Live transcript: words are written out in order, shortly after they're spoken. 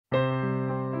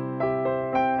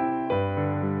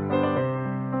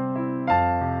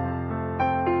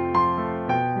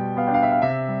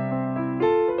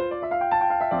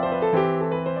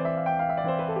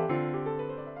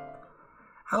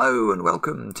Hello and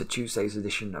welcome to Tuesday's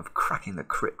edition of Cracking the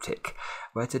Cryptic,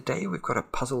 where today we've got a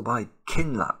puzzle by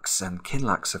Kinlux, and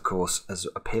Kinlux of course has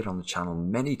appeared on the channel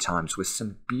many times with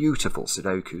some beautiful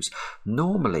Sudokus,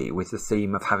 normally with the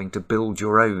theme of having to build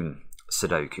your own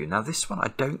Sudoku. Now this one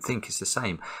I don't think is the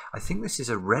same. I think this is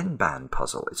a Renban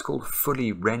puzzle. It's called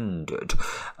Fully Rendered,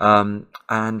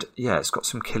 and yeah, it's got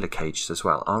some killer cages as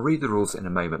well. I'll read the rules in a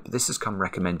moment, but this has come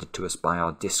recommended to us by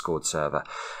our Discord server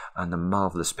and the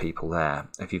marvellous people there.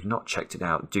 If you've not checked it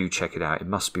out, do check it out. It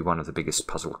must be one of the biggest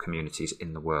puzzle communities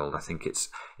in the world. I think it's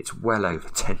well over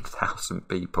 10,000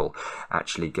 people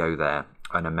actually go there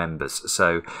and are members.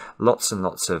 So lots and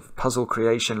lots of puzzle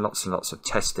creation, lots and lots of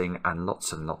testing, and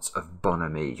lots of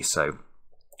bonhomie. So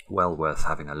well worth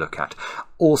having a look at.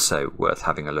 Also worth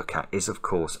having a look at is of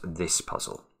course this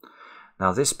puzzle.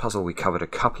 Now this puzzle we covered a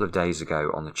couple of days ago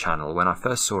on the channel. When I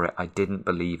first saw it I didn't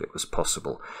believe it was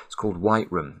possible. It's called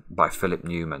White Room by Philip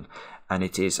Newman, and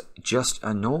it is just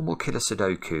a normal killer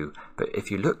Sudoku, but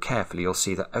if you look carefully you'll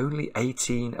see that only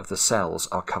 18 of the cells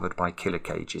are covered by killer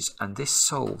cages, and this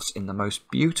solves in the most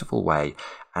beautiful way,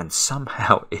 and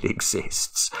somehow it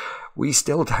exists. We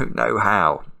still don't know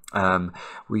how.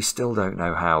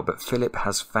 But Philip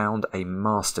has found a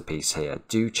masterpiece here.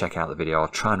 Do check out the video. I'll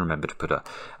try and remember to put a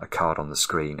card on the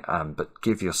screen, but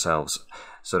give yourselves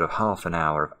sort of half an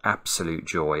hour of absolute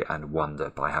joy and wonder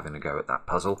by having a go at that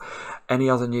puzzle. Any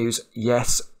other news?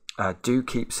 Yes. Do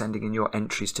keep sending in your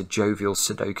entries to Jovial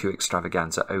Sudoku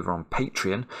Extravaganza over on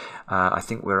Patreon. I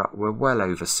think we're well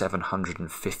over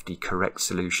 750 correct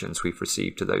solutions we've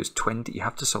received to those 20. You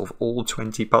have to solve all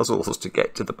 20 puzzles to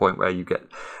get to the point where you get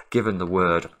given the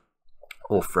word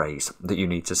or phrase that you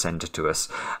need to send to us.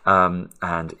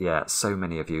 And yeah, so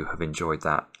many of you have enjoyed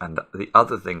that. And the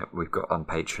other thing that we've got on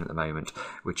Patreon at the moment,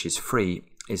 which is free,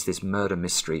 is this murder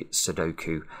mystery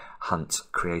Sudoku hunt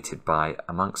created by,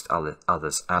 amongst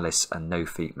others, Alice and No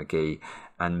Feet McGee,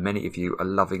 and many of you are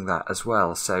loving that as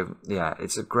well. So yeah,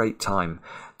 it's a great time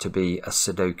to be a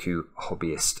Sudoku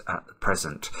hobbyist at the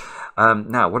present.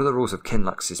 Now, what are the rules of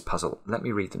Kinlux's puzzle? Let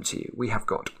me read them to you. We have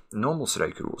got normal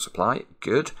Sudoku rules apply.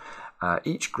 Good.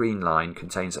 Each green line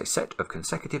contains a set of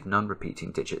consecutive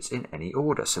non-repeating digits in any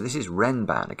order. So this is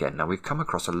Renban again. Now we've come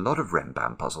across a lot of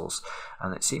Renban puzzles,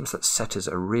 and it seems that setters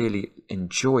are really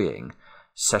enjoying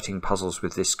setting puzzles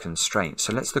with this constraint.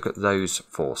 So let's look at those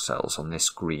 4 cells on this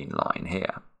green line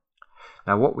here.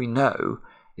 Now what we know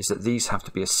is that these have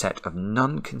to be a set of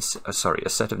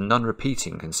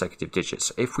non-repeating consecutive digits.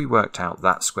 So if we worked out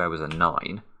that square was a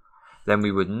 9, then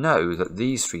we would know that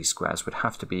these 3 squares would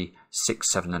have to be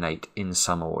 6, 7 and 8 in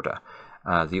some order.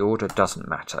 The order doesn't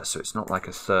matter, so it's not like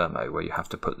a thermo where you have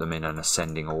to put them in an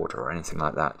ascending order or anything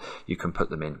like that. You can put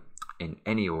them in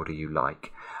any order you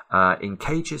like. In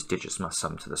cages, digits must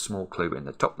sum to the small clue in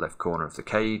the top left corner of the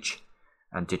cage,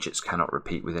 and digits cannot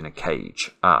repeat within a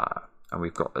cage. And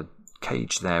we've got a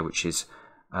cage there which is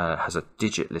has a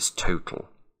digitless total.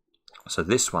 So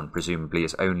this one presumably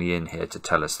is only in here to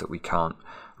tell us that we can't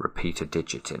repeat a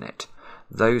digit in it.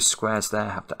 Those squares there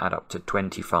have to add up to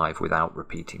 25 without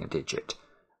repeating a digit.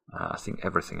 I think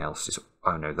everything else is...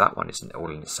 Oh no, that one isn't all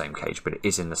in the same cage, but it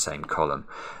is in the same column.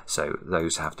 So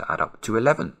those have to add up to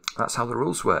 11. That's how the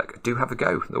rules work. Do have a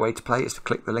go. The way to play is to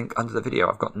click the link under the video.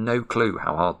 I've got no clue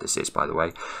how hard this is, by the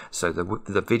way. So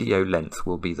the video length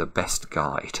will be the best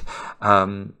guide.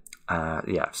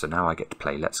 Yeah, so now I get to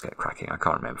play Let's Get Cracking. I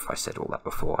can't remember if I said all that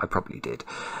before. I probably did.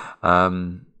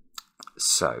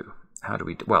 So how do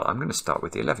we do? Well, I'm going to start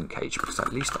with the 11 cage because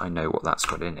at least I know what that's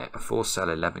got in it. A 4-cell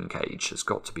 11 cage has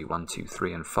got to be 1, 2,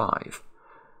 3 and 5.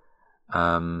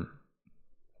 Now,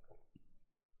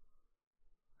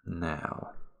 I'm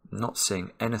not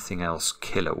seeing anything else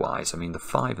killer wise. I mean, the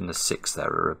 5 and the 6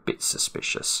 there are a bit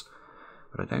suspicious,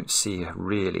 but I don't see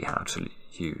really how to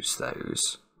use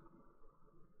those.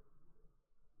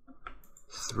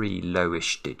 3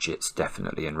 lowish digits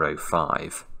definitely in row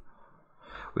 5.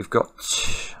 We've got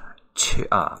two.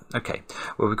 Okay.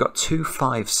 Well, we've got 2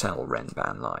 5-cell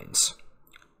Renban lines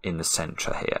in the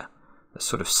centre here. They're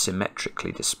sort of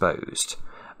symmetrically disposed.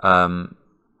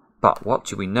 But what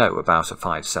do we know about a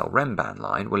 5-cell Renban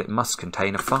line? Well, it must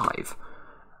contain a 5.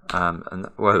 And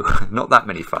whoa, not that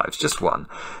many 5s, just one.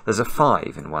 There's a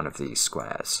 5 in one of these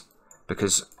squares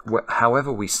because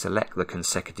however we select the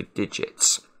consecutive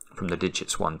digits from the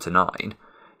digits 1 to 9,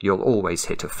 you'll always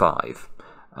hit a 5.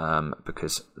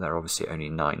 Because there are obviously only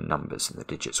 9 numbers in the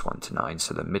digits 1 to 9,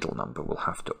 so the middle number will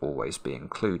have to always be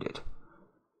included.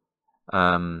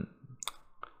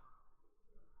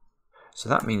 So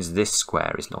that means this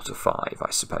square is not a 5,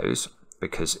 I suppose,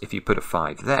 because if you put a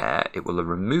 5 there, it will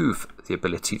remove the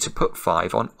ability to put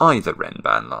 5 on either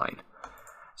Renban line.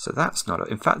 So that's not,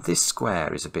 in fact this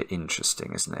square is a bit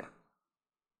interesting, isn't it?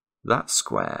 That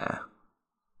square,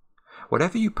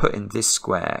 whatever you put in this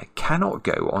square cannot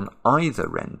go on either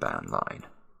Renban line.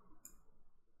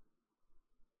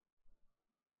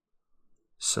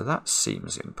 So that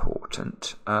seems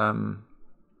important.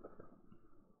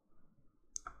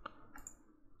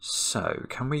 So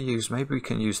can we use, maybe we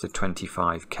can use the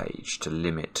 25 cage to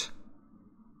limit.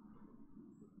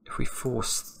 If we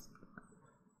force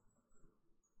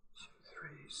 2, 3,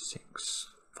 6,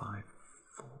 5,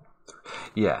 4, 3.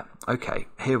 Yeah, okay,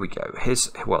 here we go.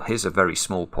 Here's a very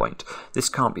small point. This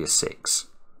can't be a 6.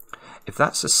 If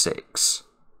that's a 6,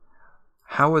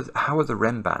 how are the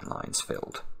Renban lines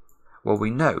filled? Well, we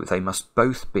know they must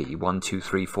both be 1, 2,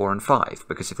 3, 4 and 5,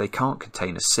 because if they can't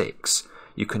contain a 6,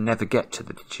 you can never get to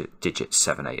the digits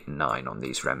 7, 8 and 9 on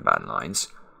these Renban lines.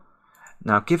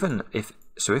 Now if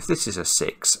this is a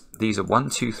 6, these are 1,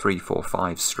 2, 3, 4,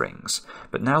 5 strings,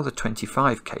 but now the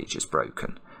 25 cage is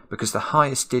broken, because the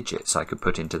highest digits I could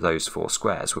put into those 4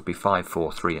 squares would be 5,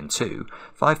 4, 3 and 2.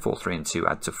 5, 4, 3 and 2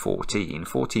 add to 14.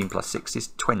 14 plus 6 is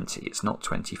 20, it's not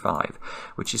 25,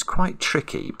 which is quite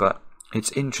tricky, but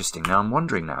it's interesting. Now I'm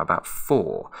wondering now about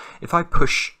 4. If I put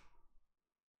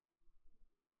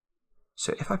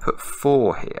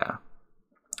 4 here,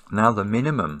 now the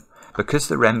minimum, because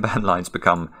the Renban lines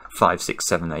become 5, 6,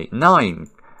 7, 8, 9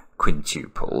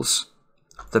 quintuples,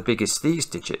 the biggest these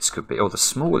digits could be, or the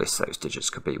smallest those digits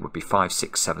could be, would be 5,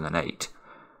 6, 7 and 8.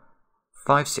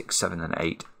 5, 6, 7 and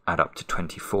 8 add up to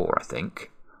 24, I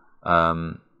think.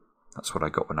 That's what I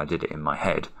got when I did it in my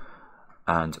head.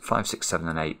 And 5, 6, 7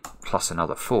 and 8 plus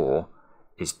another 4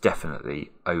 is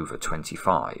definitely over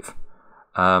 25.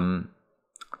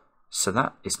 So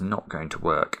that is not going to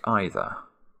work either.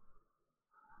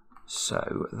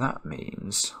 So that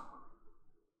means,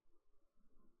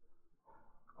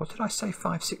 what did I say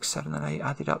 5, 6, 7 and 8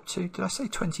 added up to? Did I say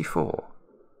 24?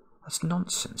 That's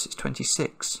nonsense, it's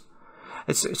 26.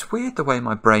 It's weird the way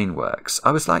my brain works.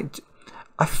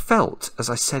 I felt as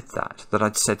I said that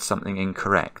I'd said something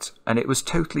incorrect, and it was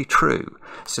totally true.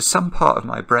 So some part of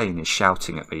my brain is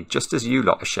shouting at me, just as you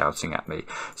lot are shouting at me.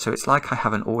 So it's like I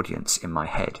have an audience in my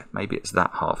head. Maybe it's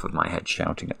that half of my head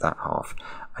shouting at that half.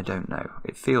 I don't know.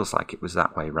 It feels like it was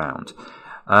that way round.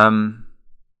 But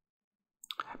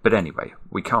anyway,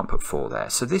 we can't put 4 there.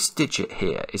 So this digit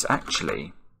here is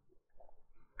actually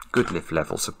good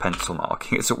levels of pencil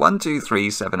marking. It's a 1, 2, 3,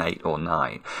 7, 8 or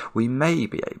 9. We may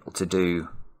be able to do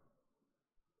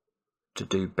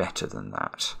better than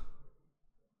that.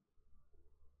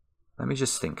 Let me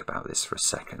just think about this for a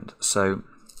second. So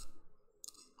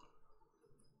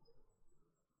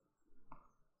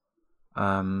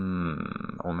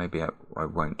or maybe I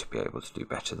won't be able to do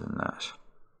better than that.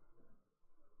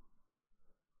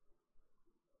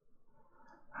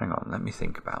 Hang on, let me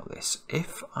think about this.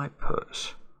 If I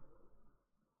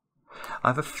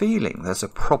have a feeling there's a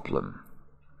problem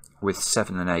with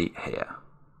 7 and 8 here.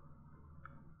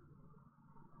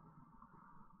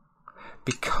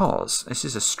 Because, this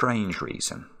is a strange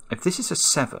reason, if this is a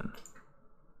 7,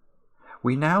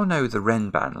 we now know the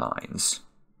Renban lines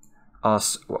are,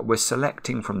 we're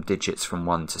selecting from digits from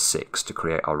 1 to 6 to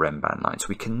create our Renban lines.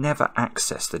 We can never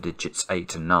access the digits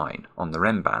 8 and 9 on the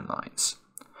Renban lines.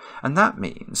 And that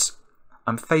means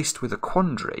I'm faced with a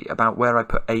quandary about where I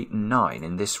put 8 and 9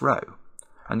 in this row.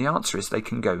 And the answer is they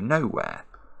can go nowhere.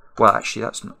 Well, actually,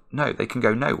 that's not, no, they can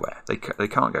go nowhere. They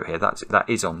can't go here. That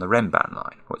is on the Renban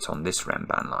line. What's on this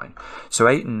Renban line? So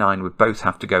 8 and 9 would both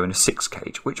have to go in a 6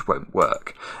 cage, which won't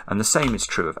work. And the same is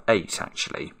true of 8,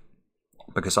 actually,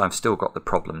 because I've still got the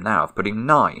problem now of putting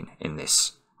 9 in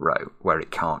this row where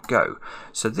it can't go.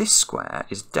 So this square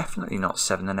is definitely not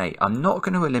 7 and 8. I'm not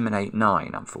going to eliminate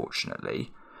 9,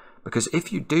 unfortunately, because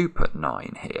if you do put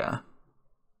 9 here,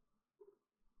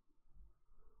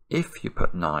 you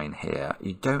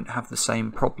don't have the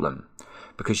same problem,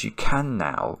 because you can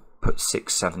now put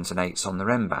 6, 7s and 8s on the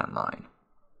Renban line.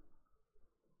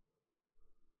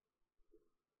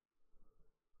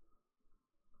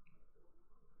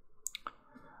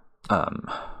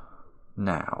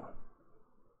 Now,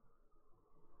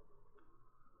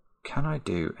 can I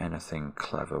do anything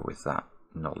clever with that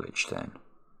knowledge then?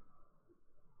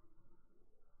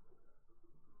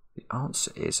 The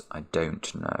answer is I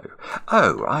don't know.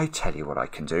 Oh, I tell you what I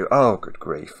can do. Oh, good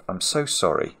grief. I'm so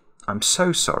sorry. I'm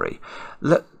so sorry.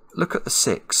 Look at the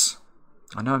 6.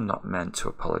 I know I'm not meant to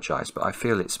apologise, but I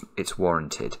feel it's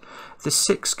warranted. The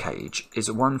 6 cage is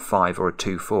a 1, 5 or a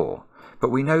 2, 4.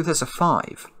 But we know there's a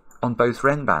 5 on both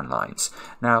Renban lines.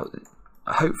 Now,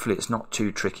 hopefully it's not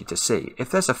too tricky to see. If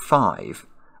there's a 5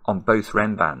 on both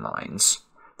Renban lines,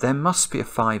 there must be a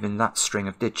 5 in that string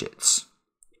of digits.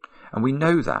 And we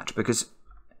know that because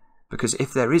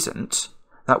if there isn't,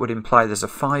 that would imply there's a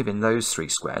 5 in those 3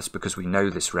 squares, because we know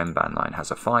this Rembrandt line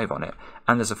has a 5 on it,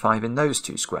 and there's a 5 in those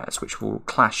 2 squares, which will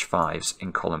clash 5s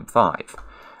in column 5.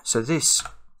 So this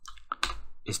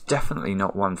is definitely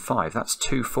not 1, 5. That's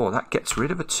 2, 4. That gets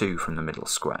rid of a 2 from the middle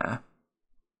square.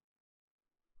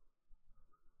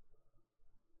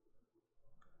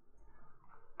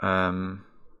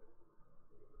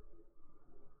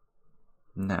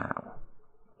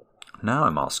 Now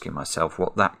I'm asking myself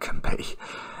what that can be.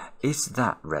 Is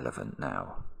that relevant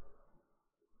now?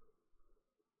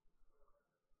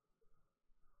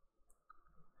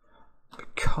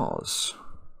 Because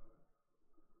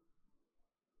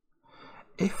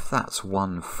if that's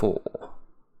 1, 4,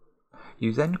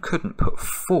 you then couldn't put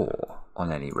 4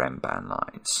 on any Rembrandt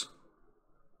lines.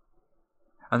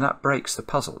 And that breaks the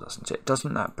puzzle, doesn't it?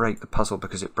 Doesn't that break the puzzle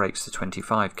because it breaks the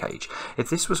 25 cage? If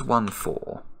this was 1,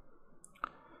 4,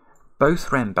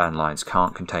 both Rembrandt lines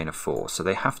can't contain a 4, so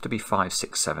they have to be 5,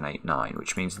 6, 7, 8, 9,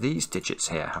 which means these digits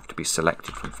here have to be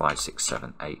selected from 5, 6,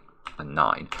 7, 8, and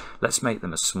 9. Let's make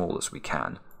them as small as we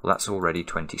can. Well, that's already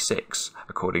 26,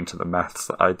 according to the maths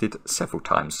that I did several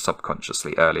times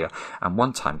subconsciously earlier, and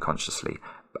one time consciously,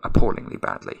 appallingly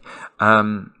badly.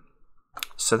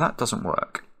 So that doesn't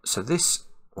work. So this,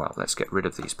 well, let's get rid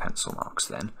of these pencil marks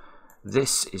then.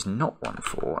 This is not 1,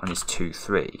 4, and is 2,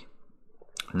 3.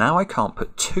 Now I can't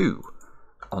put 2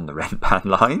 on the Rembrandt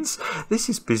lines. This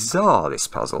is bizarre, this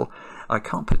puzzle. I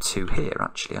can't put 2 here,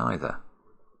 actually, either.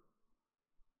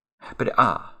 But,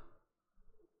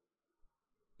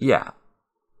 yeah.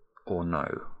 Or no.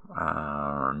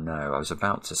 No, I was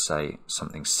about to say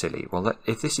something silly. Well,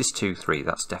 if this is 2, 3,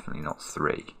 that's definitely not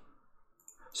 3.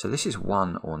 So this is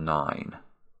 1 or 9.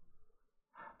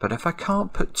 But if I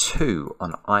can't put 2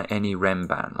 on any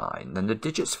Rembrandt line, then the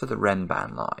digits for the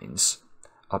Rembrandt lines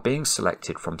are being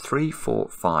selected from 3, 4,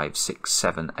 5, 6,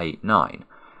 7, 8, 9.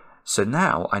 So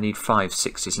now I need 5,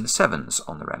 6s and 7s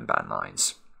on the Rembrandt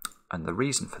lines. And the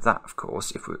reason for that, of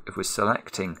course, if we're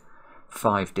selecting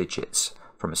 5 digits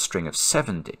from a string of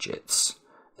 7 digits,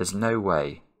 there's no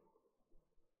way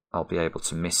I'll be able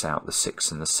to miss out the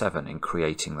 6 and the 7 in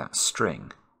creating that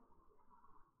string.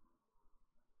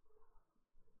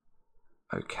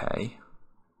 Okay.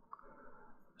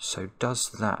 So does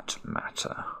that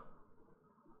matter?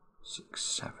 6,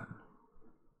 7.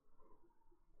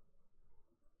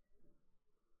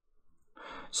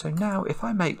 So now if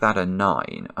I make that a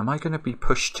 9, am I going to be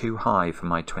pushed too high for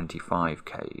my 25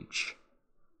 cage?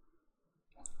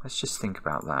 Let's just think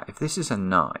about that. If this is a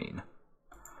 9,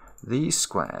 these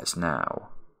squares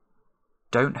now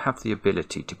don't have the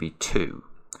ability to be 2.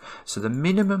 So the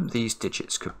minimum these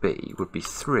digits could be would be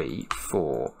 3,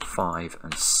 4, 5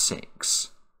 and 6.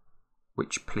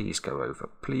 Which, please go over.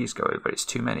 Please go over. It's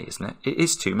too many, isn't it? It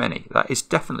is too many. That is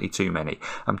definitely too many.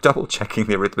 I'm double checking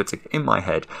the arithmetic in my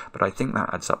head, but I think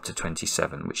that adds up to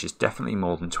 27, which is definitely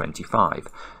more than 25.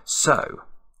 So,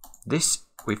 this,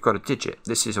 we've got a digit.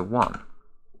 This is a 1,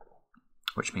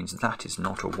 which means that is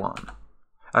not a 1.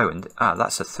 Oh, and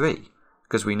that's a 3,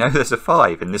 because we know there's a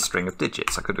 5 in this string of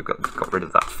digits. I could have got rid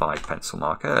of that 5 pencil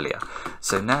mark earlier.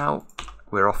 So now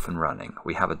we're off and running.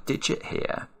 We have a digit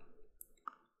here.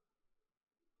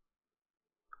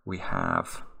 We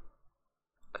have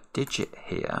a digit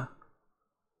here,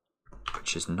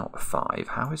 which is not a 5.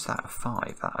 How is that a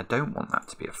 5? I don't want that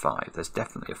to be a 5. There's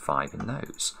definitely a 5 in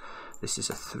those. This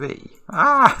is a 3.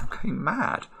 I'm going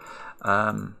mad.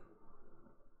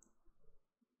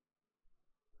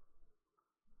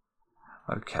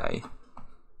 Okay.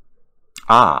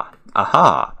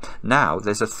 Aha! Now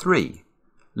there's a 3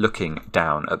 looking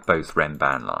down at both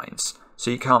Rembrandt lines. So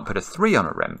you can't put a 3 on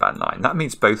a Rembrandt line. That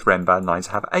means both Rembrandt lines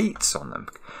have 8s on them.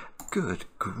 Good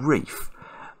grief.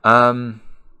 Now,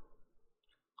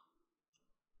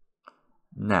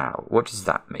 what does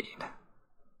that mean?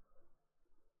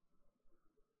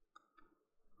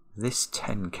 This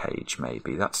 10 cage,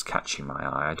 maybe, that's catching my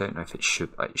eye. I don't know if it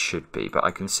should be, but I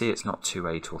can see it's not 2,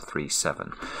 8 or 3,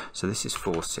 7. So this is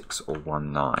 4, 6 or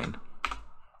 1, 9.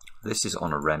 This is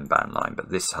on a Rembrandt line,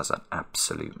 but this has an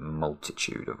absolute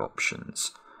multitude of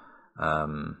options. I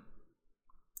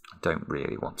don't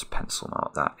really want to pencil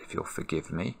mark that, if you'll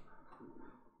forgive me.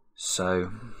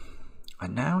 So I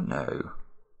now know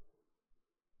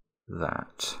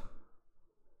that.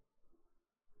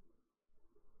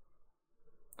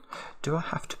 Do I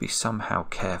have to be somehow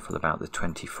careful about the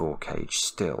 24 cage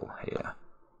still here?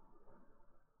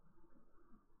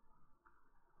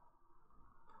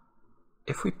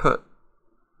 If we put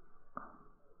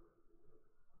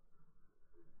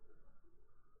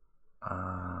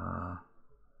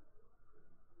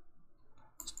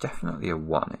definitely a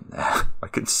 1 in there. I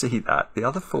can see that. The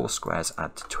other 4 squares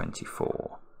add to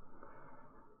 24.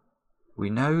 We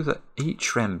know that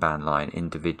each Renban line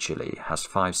individually has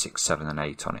 5, 6, 7 and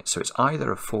 8 on it. So it's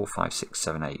either a 4, 5, 6,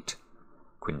 7, 8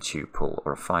 quintuple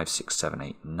or a 5, 6, 7,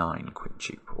 8, 9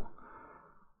 quintuple.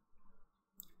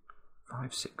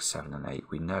 5, 6, 7 and 8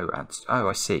 we know adds... Oh,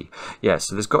 I see. Yeah,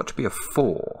 so there's got to be a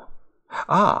 4.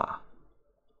 Ah!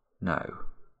 No.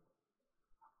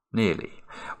 Nearly.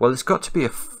 Well, there's got to be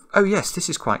a... Oh, yes, this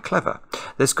is quite clever.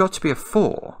 There's got to be a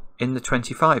 4 in the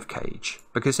 25 cage,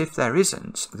 because if there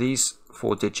isn't, these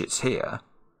 4 digits here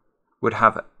would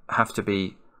have to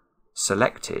be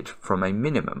selected from a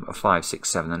minimum of 5, 6,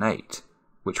 7 and 8,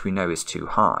 which we know is too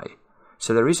high.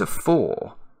 So there is a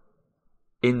 4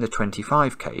 in the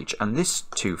 25 cage, and this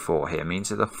 2, 4 here means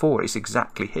that the 4 is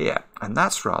exactly here. And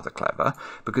that's rather clever,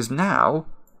 because now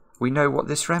we know what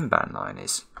this Renban line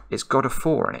is. It's got a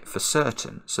 4 in it for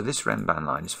certain. So this Renban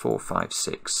line is 4, 5,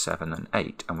 6, 7 and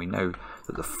 8. And we know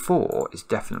that the 4 is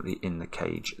definitely in the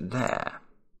cage there.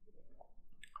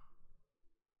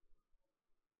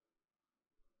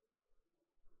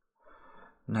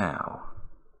 Now,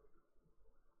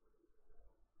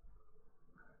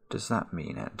 does that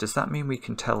mean it? Does that mean we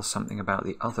can tell something about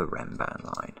the other Renban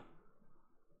line?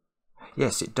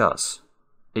 Yes, it does.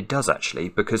 It does actually,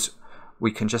 because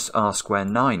we can just ask where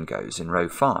 9 goes in row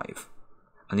 5.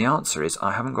 And the answer is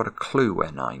I haven't got a clue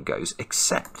where 9 goes,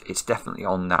 except it's definitely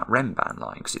on that Renban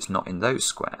line, because it's not in those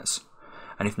squares.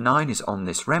 And if 9 is on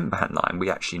this Renban line, we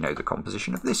actually know the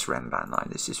composition of this Renban line.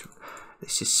 This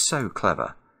is so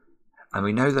clever. And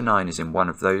we know the 9 is in one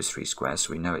of those 3 squares,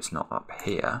 so we know it's not up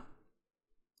here.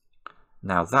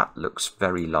 Now that looks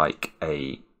very like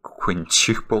a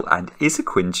quintuple, and is a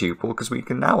quintuple, because we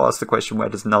can now ask the question, where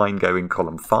does 9 go in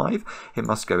column 5? It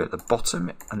must go at the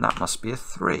bottom, and that must be a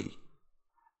 3.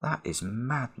 That is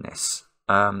madness.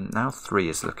 Now 3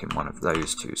 is looking one of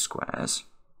those 2 squares.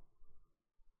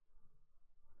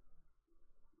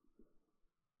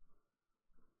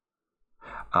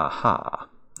 Aha.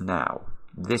 Now,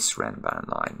 this Renban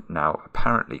line now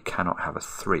apparently cannot have a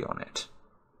 3 on it.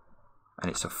 And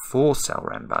it's a 4-cell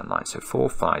Renban line, so 4,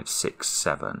 5, 6,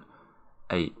 7,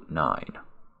 8, 9.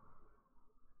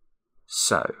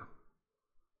 So,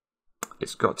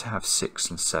 it's got to have 6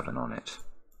 and 7 on it,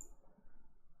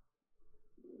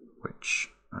 which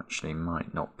actually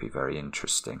might not be very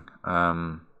interesting.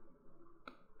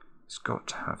 It's got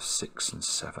to have 6 and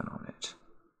 7 on it.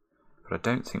 But I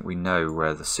don't think we know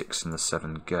where the 6 and the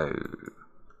 7 go.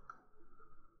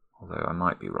 Although I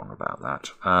might be wrong about that.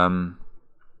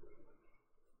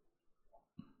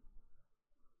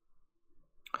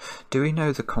 Do we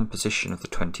know the composition of the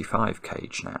 25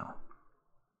 cage now?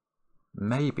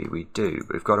 Maybe we do,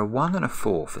 but we've got a 1 and a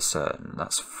 4 for certain.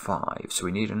 That's 5. So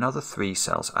we need another 3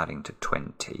 cells adding to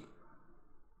 20.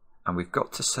 And we've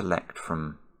got to select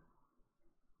from...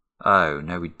 Oh,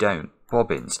 no, we don't.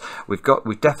 Bobbins.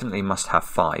 We definitely must have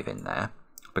 5 in there,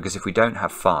 because if we don't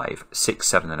have 5, 6,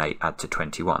 7 and 8 add to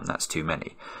 21. That's too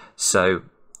many. So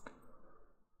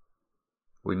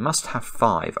we must have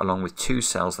 5 along with 2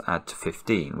 cells that add to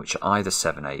 15, which are either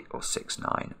 7, 8 or 6,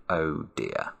 9. Oh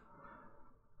dear.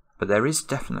 But there is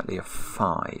definitely a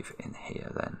 5 in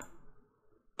here then.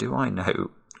 Do I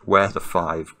know where the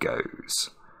 5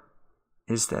 goes?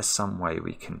 Is there some way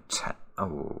we can tell?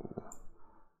 Oh.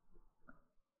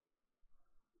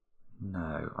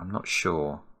 No, I'm not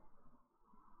sure.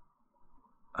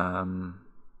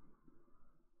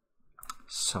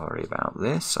 Sorry about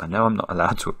this. I know I'm not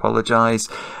allowed to apologise.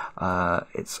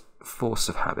 It's force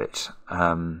of habit.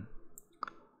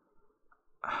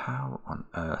 How on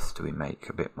earth do we make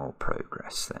a bit more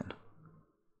progress then?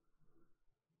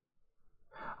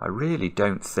 I really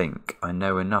don't think I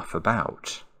know enough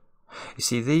about. You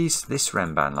see, this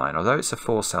Renban line, although it's a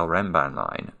 4-cell Renban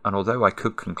line, and although I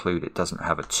could conclude it doesn't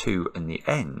have a 2 in the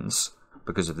ends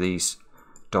because of these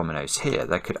dominoes here,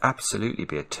 there could absolutely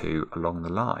be a 2 along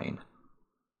the line.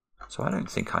 So I don't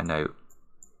think I know,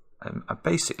 I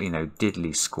basically know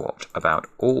diddly squat about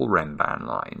all Renban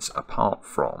lines apart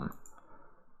from,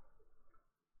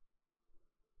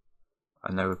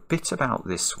 I know a bit about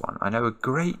this one. I know a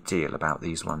great deal about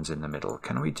these ones in the middle.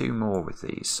 Can we do more with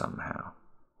these somehow?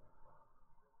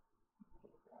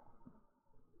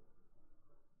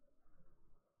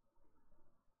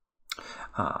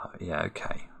 Ah, yeah,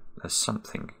 okay. There's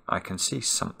something. I can see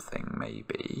something,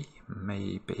 maybe.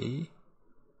 Maybe.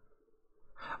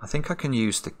 I think I can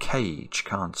use the cage,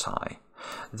 can't I?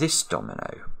 This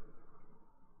domino.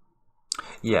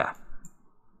 Yeah.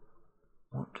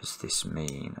 What does this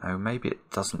mean? Oh, maybe it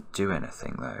doesn't do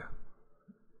anything, though.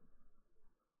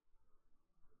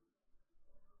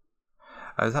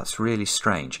 Oh, that's really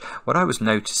strange. What I was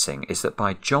noticing is that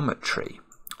by geometry,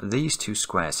 these two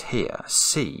squares here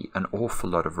see an awful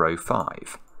lot of row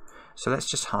 5. So let's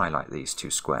just highlight these two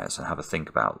squares and have a think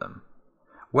about them.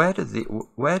 Where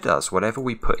does whatever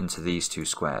we put into these two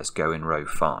squares go in row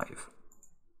 5?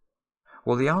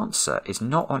 Well, the answer is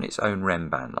not on its own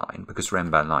Renban line, because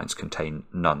Renban lines contain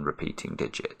non-repeating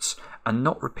digits, and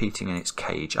not repeating in its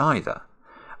cage either,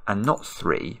 and not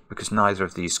 3, because neither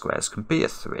of these squares can be a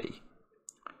 3.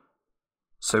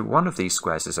 So one of these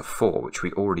squares is a 4, which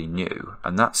we already knew,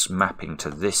 and that's mapping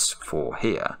to this 4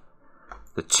 here.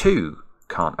 The 2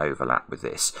 can't overlap with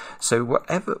this, so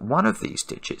whatever one of these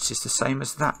digits is the same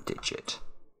as that digit.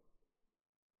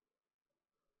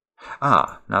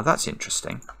 Ah, now that's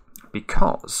interesting,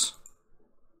 because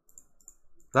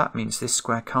that means this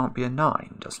square can't be a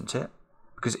 9, doesn't it?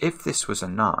 Because if this was a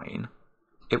 9,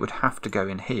 it would have to go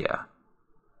in here,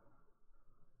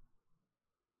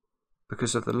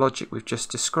 because of the logic we've just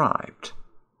described,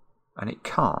 and it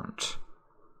can't.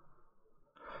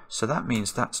 So that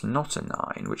means that's not a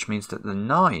 9, which means that the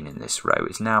 9 in this row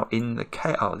is now in the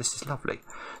cage. Oh, this is lovely.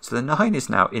 So the 9 is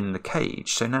now in the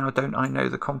cage, so now don't I know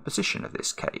the composition of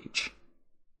this cage?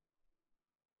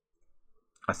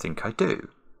 I think I do.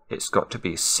 It's got to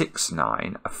be a 6,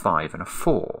 9, a 5 and a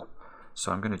 4.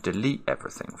 So I'm going to delete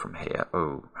everything from here.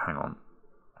 Oh, hang on.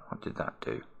 What did that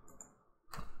do?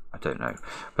 I don't know.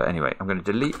 But anyway, I'm going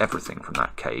to delete everything from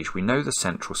that cage. We know the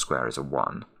central square is a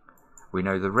 1. We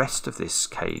know the rest of this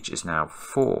cage is now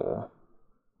 4,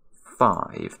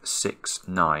 5, 6,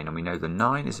 9. And we know the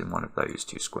 9 is in one of those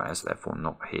two squares, therefore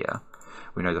not here.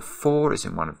 We know the 4 is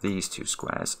in one of these two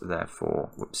squares,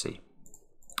 therefore, whoopsie,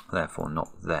 therefore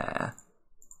not there.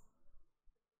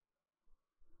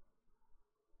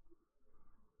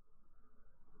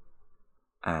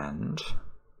 And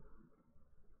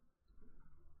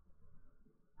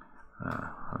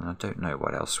I don't know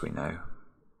what else we know.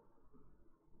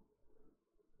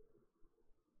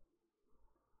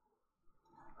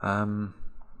 Can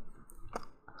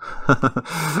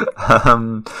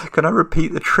I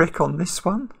repeat the trick on this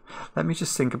one? Let me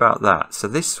just think about that. So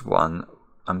this one,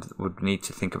 I would need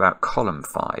to think about column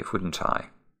 5, wouldn't I?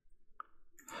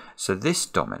 So this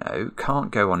domino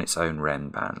can't go on its own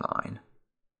Renban line.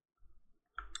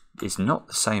 It's not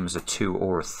the same as a 2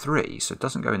 or a 3, so it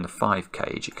doesn't go in the 5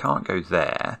 cage. It can't go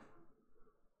there.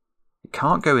 It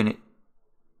can't go in it.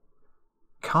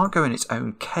 Can't go in its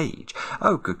own cage.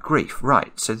 Oh, good grief!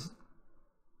 Right. So,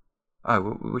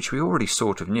 which we already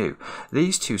sort of knew.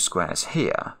 These two squares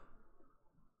here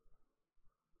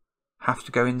have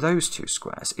to go in those two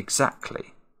squares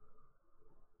exactly.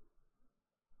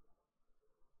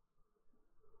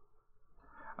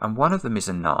 And one of them is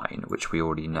a 9, which we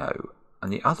already know,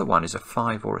 and the other one is a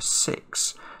 5 or a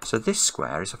 6. So this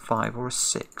square is a 5 or a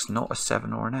 6, not a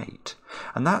 7 or an 8.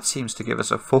 And that seems to give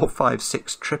us a 4, 5,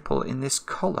 6 triple in this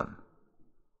column,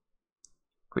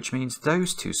 which means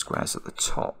those two squares at the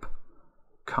top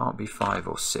can't be 5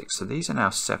 or 6. So these are now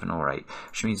 7 or 8,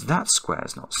 which means that square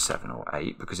is not 7 or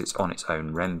 8 because it's on its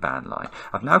own Renban line.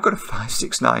 I've now got a 5,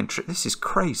 6, 9 triple. This is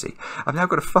crazy. I've now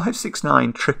got a 5, 6,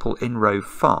 9 triple in row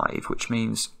 5, which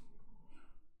means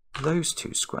those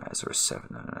two squares are a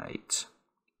 7 and an 8.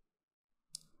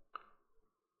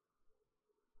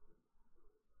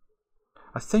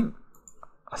 I think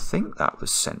that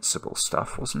was sensible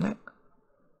stuff, wasn't it?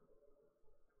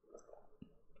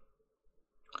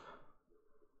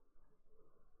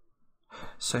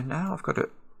 So now I've got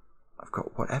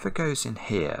whatever goes in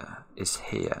here is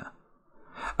here.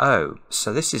 Oh,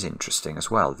 so this is interesting as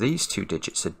well. These two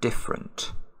digits are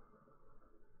different.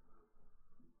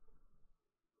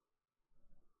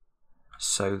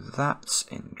 So that's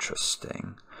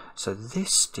interesting. So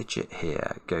this digit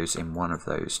here goes in one of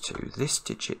those two. This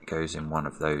digit goes in one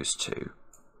of those two.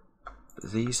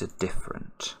 But these are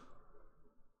different.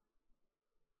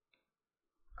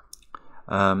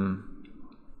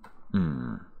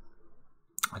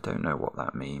 I don't know what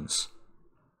that means.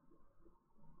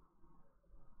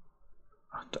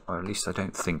 Or at least I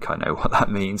don't think I know what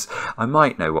that means. I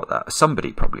might know what that.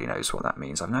 Somebody probably knows what that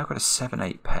means. I've now got a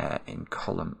 7-8 pair in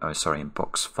column. Oh, sorry, in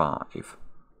box 5.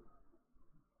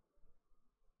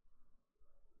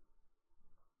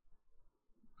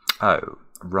 Oh,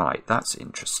 right. That's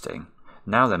interesting.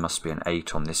 Now there must be an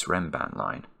 8 on this Renban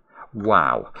line.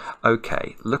 Wow.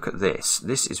 Okay, look at this.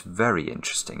 This is very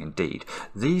interesting indeed.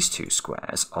 These two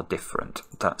squares are different.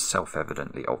 That's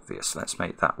self-evidently obvious. Let's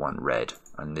make that one red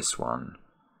and this one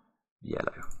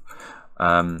yellow.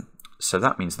 So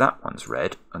that means that one's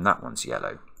red and that one's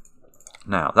yellow.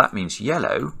 Now that means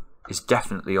yellow is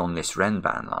definitely on this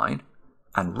Renban line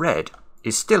and red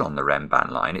is still on the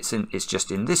Renban line. It's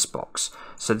just in this box.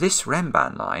 So this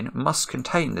Renban line must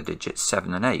contain the digits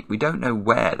 7 and 8. We don't know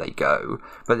where they go,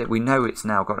 but that we know it's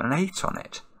now got an 8 on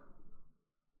it.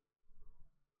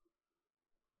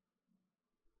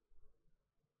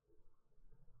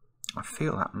 I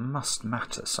feel that must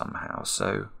matter somehow,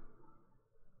 so...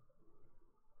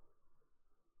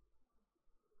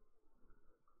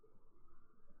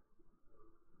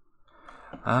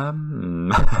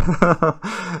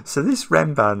 so this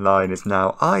Renban line is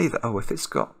now either... Oh, if it's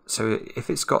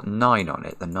got 9 on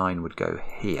it, the 9 would go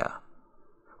here,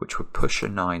 which would push a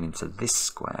 9 into this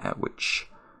square, which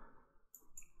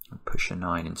would push a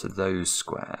 9 into those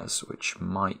squares, which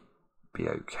might be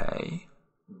okay.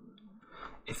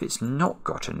 If it's not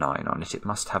got a 9 on it, it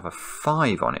must have a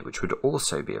 5 on it, which would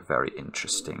also be a very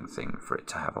interesting thing for it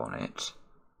to have on it.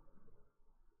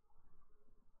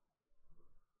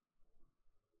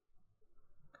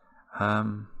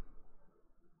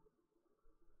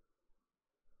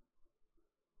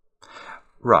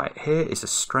 Right, here is a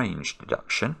strange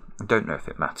deduction. I don't know if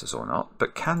it matters or not,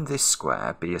 but can this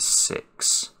square be a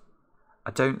 6?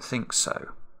 I don't think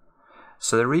so.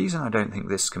 So the reason I don't think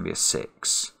this can be a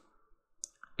 6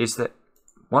 is that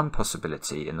one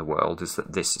possibility in the world is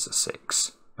that this is a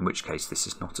 6, in which case this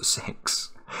is not a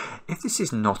 6. If this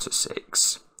is not a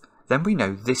 6, then we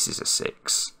know this is a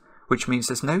 6, which means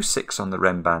there's no 6 on the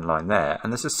Renban line there,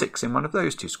 and there's a 6 in one of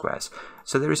those two squares.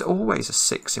 So there is always a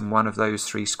 6 in one of those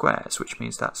three squares, which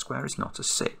means that square is not a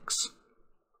 6.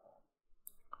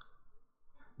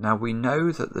 Now we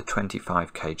know that the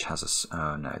 25 cage has a...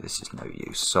 Oh no, this is no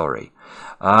use, sorry.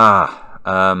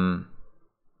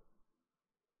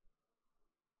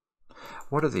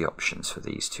 What are the options for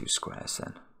these two squares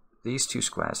then? These two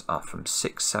squares are from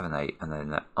 6, 7, 8, and then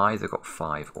they've either got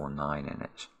 5 or 9 in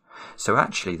it. So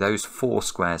actually those 4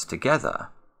 squares together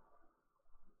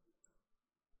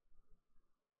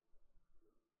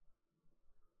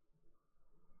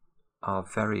are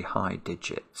very high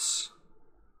digits.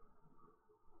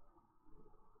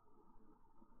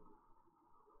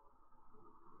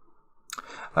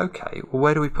 Okay, well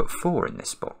where do we put 4 in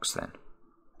this box then?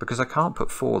 Because I can't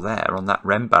put 4 there on that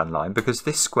Renban line because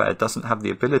this square doesn't have the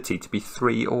ability to be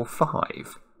 3 or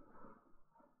 5.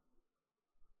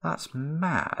 That's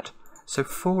mad. So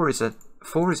 4 is a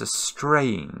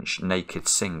strange naked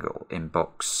single in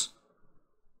box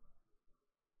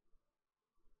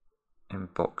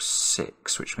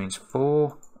 6, which means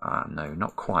 4. No,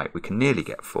 not quite. We can nearly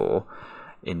get 4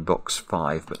 in box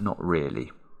 5, but not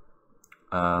really.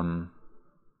 4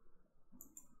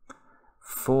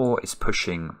 is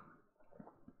pushing...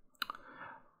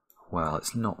 Well,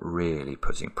 it's not really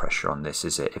putting pressure on this,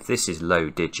 is it? If this is low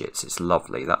digits, it's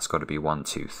lovely. That's got to be 1,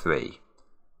 2, 3.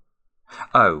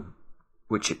 Oh,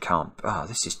 which it can't. Oh,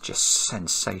 this is just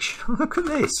sensational. Look at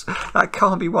this. That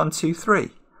can't be 1, 2,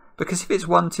 3. Because if it's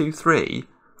 1, 2, 3,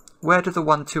 where do the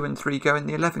 1, 2 and 3 go in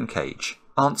the 11 cage?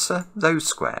 Answer, those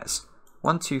squares.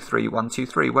 1, 2, 3, 1, 2,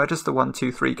 3. Where does the 1,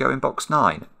 2, 3 go in box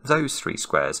 9? Those 3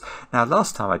 squares. Now,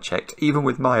 last time I checked, even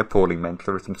with my appalling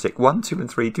mental arithmetic, 1, 2 and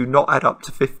 3 do not add up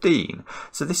to 15.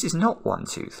 So this is not 1,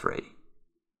 2, 3.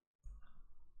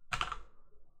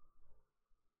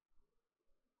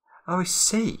 Oh, I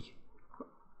see.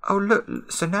 Oh,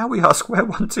 look. So now we ask where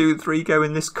 1, 2 and 3 go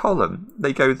in this column.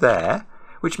 They go there,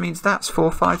 which means that's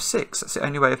 4, 5, 6. That's the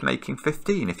only way of making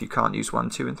 15 if you can't use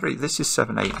 1, 2 and 3. This is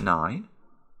 7, 8, 9.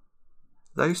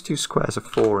 Those two squares are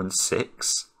 4 and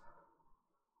 6.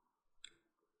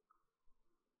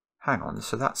 Hang on,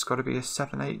 so that's got to be a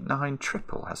 7, 8, 9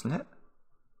 triple, hasn't it?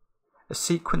 A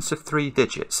sequence of 3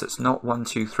 digits that's not 1,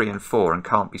 2, 3 and 4 and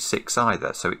can't be 6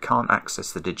 either, so it can't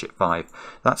access the digit 5.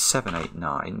 That's 7, 8,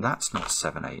 9. That's not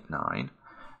 7, 8, 9.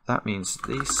 That means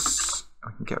these...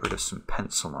 I can get rid of some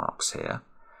pencil marks here.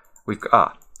 I've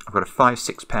got a 5,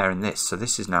 6 pair in this, so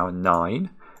this is now a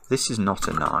 9. This is not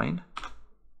a 9.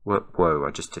 Whoa,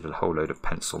 I just did a whole load of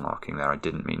pencil marking there I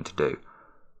didn't mean to do.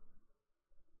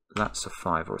 That's a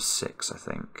 5 or a 6, I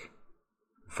think.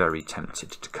 Very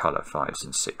tempted to colour 5s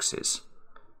and 6s.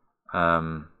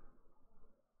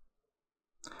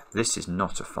 This is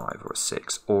not a 5 or a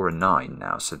 6 or a 9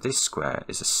 now, so this square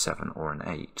is a 7 or an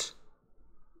 8.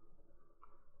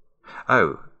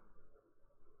 Oh,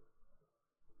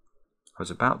 I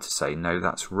was about to say no,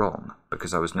 that's wrong,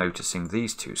 because I was noticing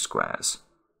these two squares.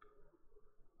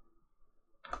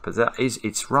 But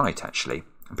it's right actually,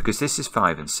 because this is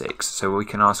 5 and 6, so we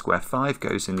can ask where 5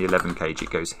 goes in the 11 cage, it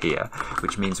goes here,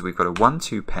 which means we've got a 1,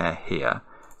 2 pair here.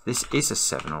 This is a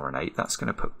 7 or an 8, that's going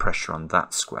to put pressure on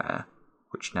that square,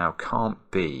 which now can't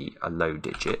be a low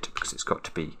digit, because it's got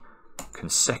to be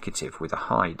consecutive with a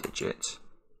high digit.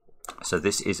 So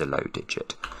this is a low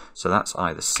digit. So that's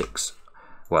either 6.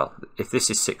 Well, if this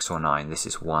is 6 or 9, this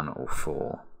is 1 or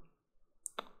 4.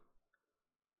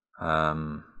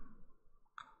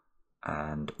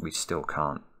 And we still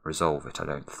can't resolve it, I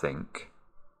don't think.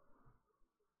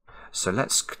 So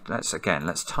let's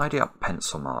tidy up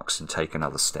pencil marks and take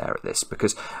another stare at this,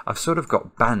 because I've sort of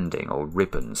got banding or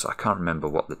ribbons. I can't remember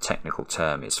what the technical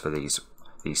term is for these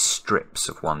strips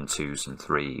of 1s, 2s and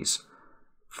 3s,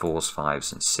 4s,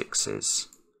 5s and 6s,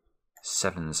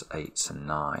 7s, 8s and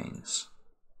 9s.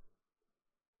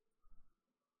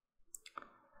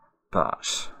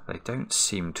 But they don't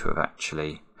seem to have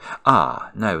actually...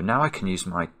 Ah, no, now I can use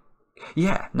my...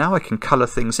 Yeah, now I can colour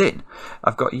things in.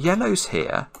 I've got yellows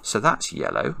here, so that's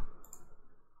yellow,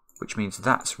 which means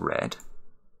that's red.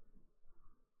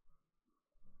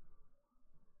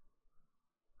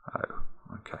 Oh,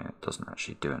 okay, it doesn't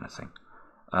actually do anything.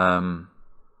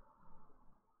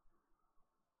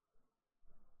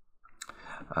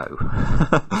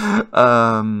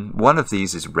 One of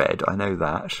these is red, I know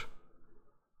that.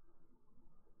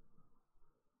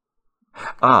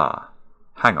 Ah,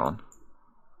 hang on.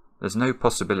 There's no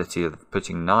possibility of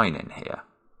putting 9 in here.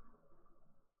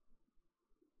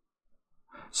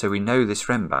 So we know this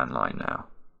Rembrandt line now.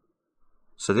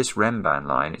 So this Rembrandt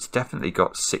line, it's definitely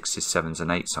got 6s, 7s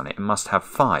and 8s on it. It must have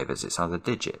 5 as its other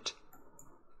digit.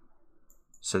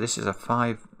 So this is a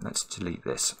 5, let's delete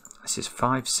this. This is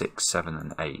 5, 6, 7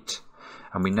 and 8.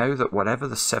 And we know that whatever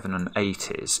the 7 and 8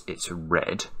 is, it's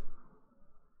red.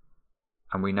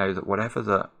 And we know that whatever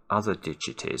the other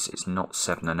digit is, it's not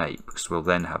 7 and 8, because we'll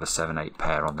then have a 7-8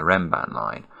 pair on the Rembrandt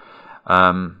line.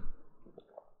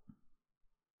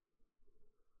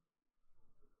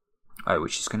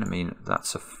 Which is going to mean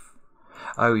that's a...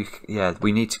 yeah,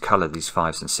 we need to colour these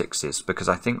 5s and 6s, because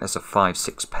I think there's a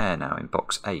 5-6 pair now in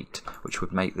box 8, which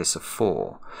would make this a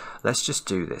 4. Let's just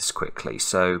do this quickly.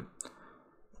 So,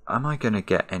 am I going to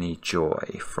get any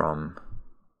joy from...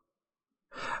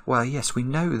 Well, yes, we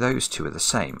know those two are the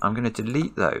same. I'm going to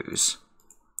delete those,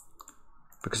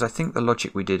 because I think the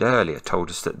logic we did earlier told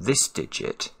us that this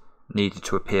digit needed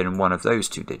to appear in one of those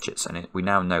two digits, and we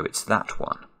now know it's that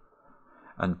one.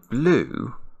 And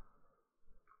blue,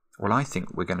 well, I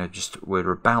think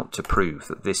we're about to prove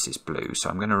that this is blue, so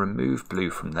I'm going to remove blue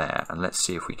from there, and let's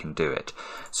see if we can do it.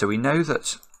 So we know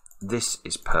that this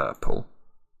is purple.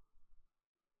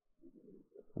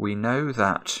 We know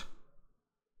that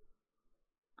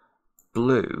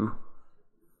blue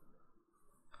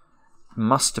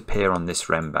must appear on this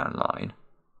Rembrandt line,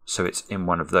 so it's in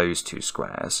one of those two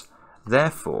squares.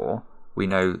 Therefore, we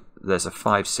know there's a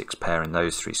 5-6 pair in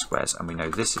those 3 squares, and we know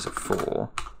this is a 4.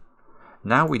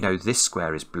 Now we know this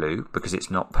square is blue because it's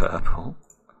not purple.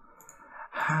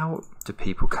 How do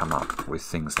people come up with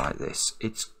things like this?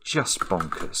 It's just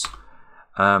bonkers.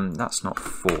 That's not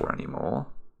 4 anymore.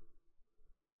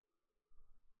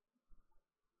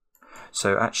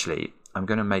 So actually, I'm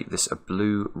going to make this a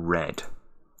blue-red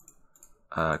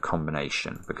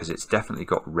combination, because it's definitely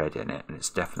got red in it and it's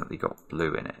definitely got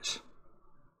blue in it.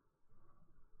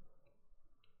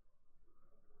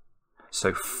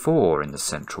 So 4 in the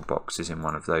central box is in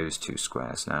one of those two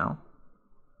squares now.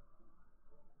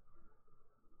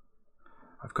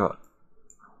 I've got...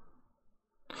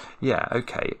 Yeah,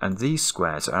 okay, and these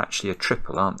squares are actually a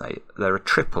triple, aren't they? They're a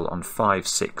triple on 5,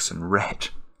 6 and red.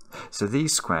 So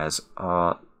these squares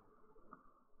are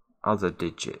other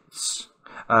digits.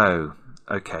 Oh,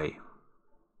 okay.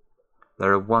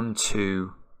 They're a 1,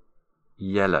 2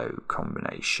 yellow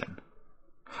combination.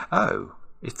 Oh,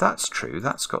 if that's true,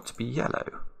 that's got to be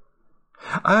yellow.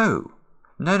 Oh,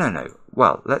 no.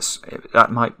 Well,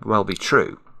 that might well be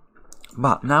true.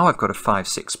 But now I've got a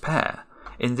 5-6 pair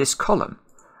in this column.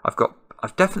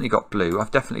 I've definitely got blue, I've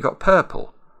definitely got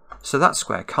purple. So that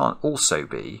square can't also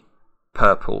be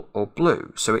purple or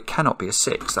blue. So it cannot be a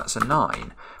 6, that's a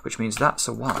 9, which means that's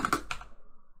a 1.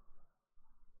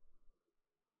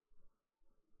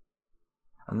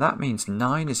 And that means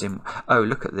 9 is in... Oh,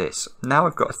 look at this. Now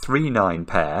I've got a 3-9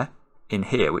 pair in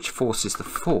here, which forces the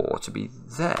 4 to be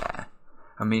there.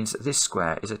 And means that this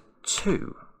square is a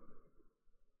 2.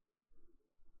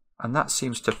 And that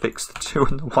seems to fix the 2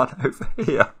 and the 1 over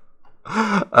here.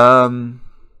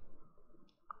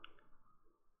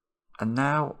 And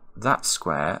now that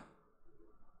square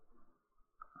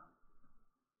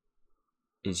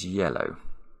is yellow.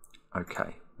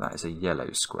 Okay, that is a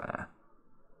yellow square.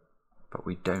 But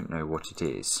we don't know what it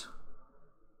is.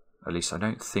 At least I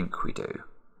don't think we do.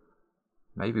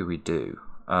 Maybe we do.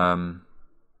 But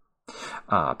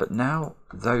now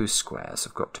those squares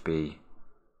have got to be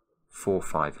 4,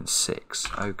 5 and 6.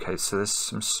 Okay, so there's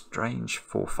some strange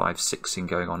 4, 5, 6ing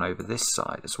going on over this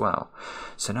side as well.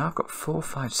 So now I've got 4,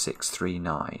 5, 6, 3,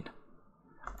 9.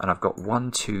 And I've got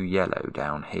 1, 2 yellow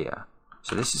down here.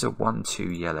 So this is a 1,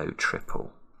 2 yellow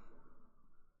triple.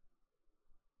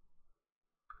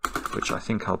 Which I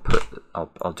think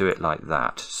I'll do it like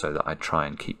that so that I try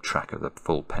and keep track of the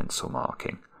full pencil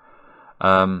marking.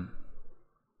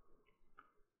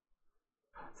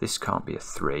 This can't be a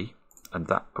 3. And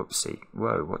that, oopsie,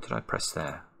 whoa, what did I press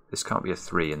there? This can't be a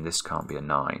 3 and this can't be a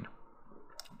 9.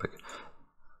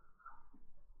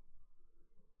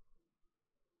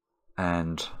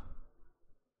 And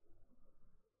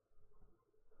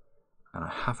I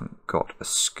haven't got a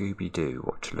Scooby-Doo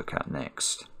what to look at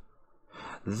next.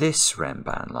 This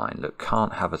Rembrandt line, look,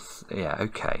 can't have a... yeah,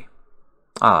 okay.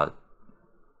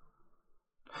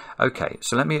 Okay,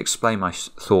 so let me explain my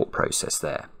thought process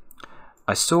there.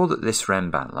 I saw that this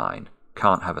Rembrandt line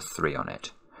can't have a 3 on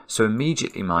it. So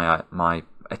immediately my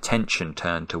attention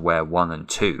turned to where 1 and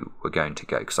 2 were going to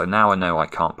go, because now I know I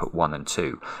can't put 1 and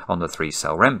 2 on the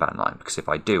 3-cell Rembrandt line, because if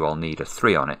I do, I'll need a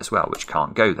 3 on it as well, which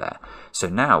can't go there. So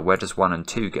now where does 1 and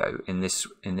 2 go in this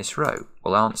row?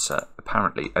 Well, answer,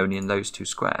 apparently only in those 2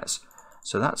 squares.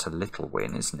 So that's a little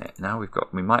win, isn't it? Now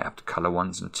we might have to colour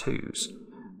 1s and 2s.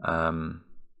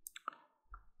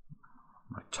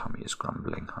 My tummy is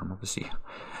grumbling. I'm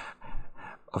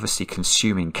obviously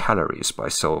consuming calories by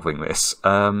solving this.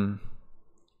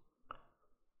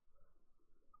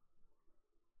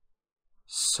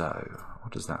 So,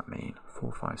 what does that mean?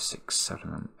 4, 5, 6,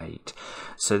 7 and 8.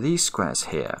 So these squares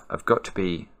here have got to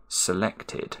be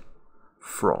selected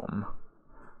from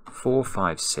 4,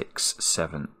 5, 6,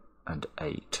 7 and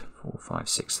 8. 4, 5,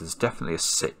 6. There's definitely a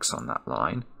 6 on that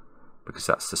line, because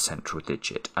that's the central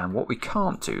digit. And what we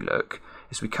can't do, look,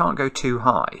 is we can't go too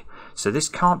high. So this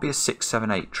can't be a 6, 7,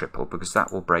 8 triple, because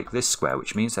that will break this square,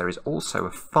 which means there is also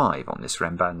a 5 on this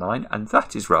Rembrandt line, and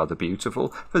that is rather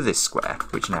beautiful for this square,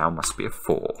 which now must be a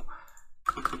 4.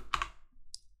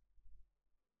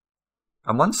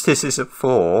 And once this is a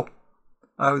 4,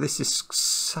 oh, this is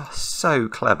so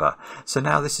clever. So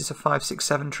now this is a 5, 6,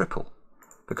 7 triple.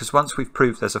 Because once we've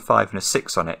proved there's a 5 and a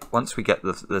 6 on it, once we get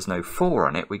there's no 4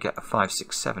 on it, we get a 5,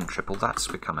 6, 7 triple. That's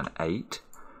become an 8.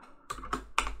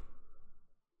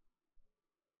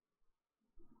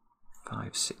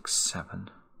 5, 6, 7.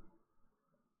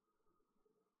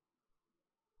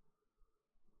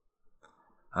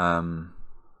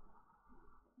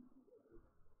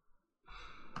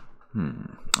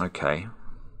 Okay.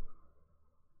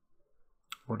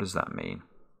 What does that mean?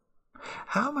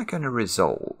 How am I going to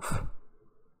resolve?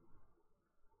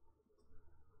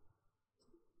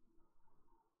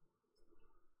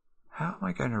 How am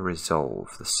I going to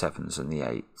resolve the 7s and the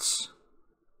 8s?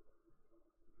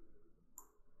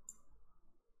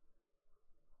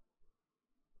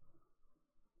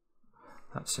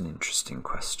 That's an interesting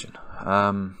question.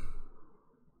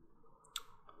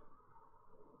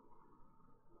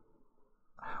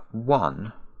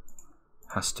 One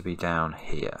has to be down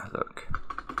here, look.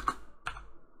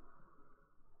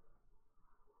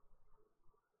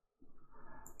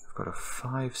 I've got a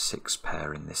 5, 6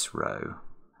 pair in this row.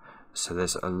 So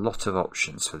there's a lot of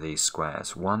options for these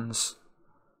squares. One's...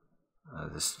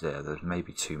 there's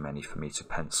maybe too many for me to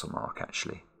pencil mark,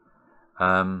 actually.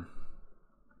 I've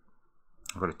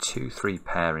got a 2, 3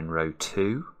 pair in row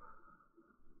 2.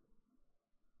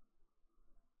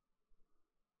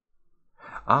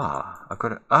 I've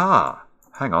got a...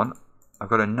 hang on. I've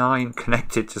got a 9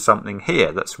 connected to something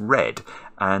here that's red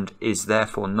and is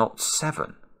therefore not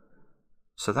 7.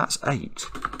 So that's 8.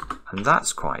 And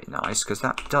that's quite nice because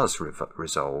that does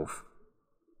resolve.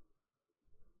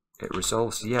 It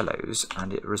resolves yellows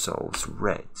and it resolves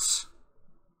reds.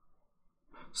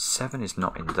 7 is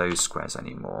not in those squares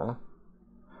anymore.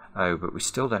 Oh, but we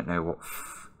still don't know what...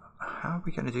 how are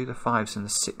we going to do the 5s and the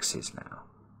 6s now?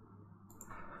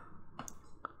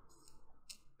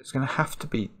 It's going to have to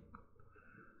be...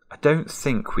 I don't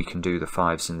think we can do the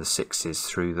 5s and the 6s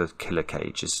through the killer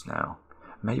cages now.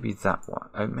 Maybe that one.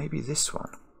 Oh, maybe this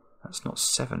one. That's not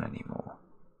 7 anymore.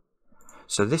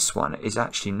 So this one is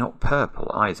actually not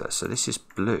purple either. So this is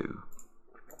blue.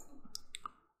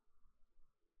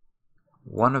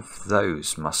 One of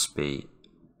those must be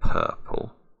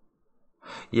purple.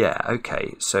 Yeah,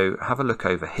 okay. So have a look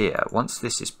over here. Once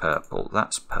this is purple,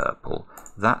 that's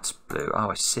blue.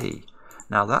 Oh, I see.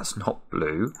 Now that's not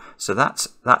blue, so that's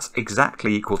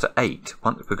exactly equal to 8,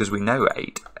 because we know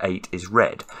 8 is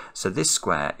red. So this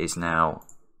square is now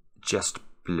just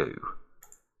blue.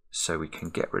 So we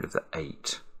can get rid of the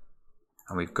 8.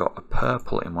 And we've got a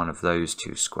purple in one of those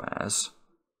 2 squares.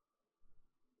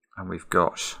 And we've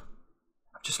got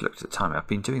I've just looked at the time. I've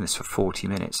been doing this for 40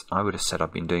 minutes. I would have said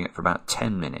I've been doing it for about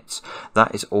 10 minutes.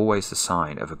 That is always the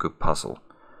sign of a good puzzle,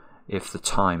 if the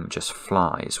time just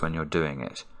flies when you're doing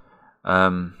it.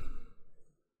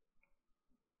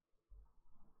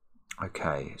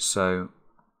 Okay, so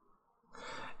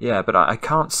yeah, but I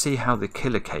can't see how the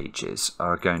killer cages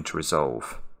are going to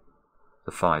resolve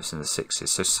the 5s and the 6s.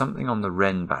 So something on the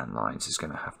Renban lines is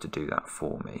going to have to do that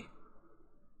for me.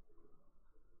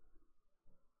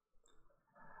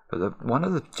 But one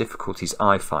of the difficulties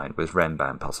I find with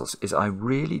Renban puzzles is I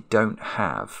really don't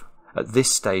have, at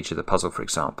this stage of the puzzle, for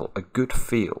example, a good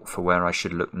feel for where I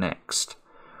should look next.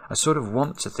 I sort of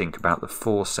want to think about the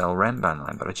 4-cell Renban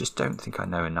line, but I just don't think I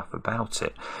know enough about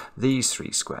it. These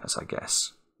 3 squares, I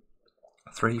guess.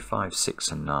 3, 5,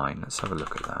 6 and 9. Let's have a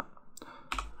look at that.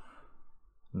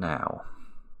 Now,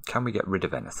 can we get rid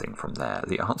of anything from there?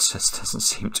 The answer doesn't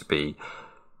seem to be.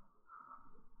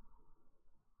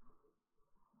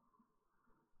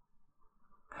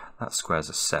 That square's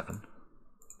a 7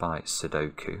 by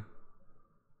Sudoku.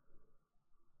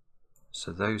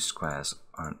 So those squares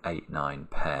are an 8, 9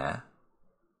 pair.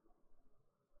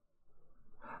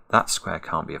 That square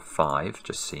can't be a 5,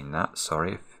 just seen that,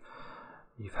 sorry if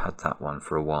you've had that one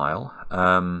for a while.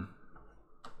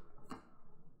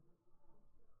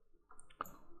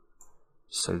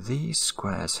 So these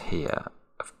squares here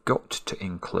have got to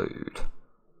include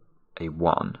a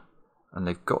 1, and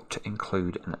they've got to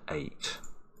include an 8.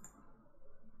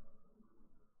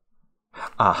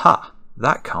 Aha!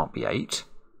 That can't be 8,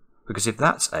 because if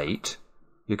that's 8,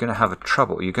 you're going to have a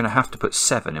trouble. You're going to have to put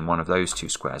 7 in one of those 2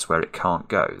 squares where it can't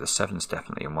go. The 7's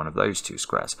definitely in one of those 2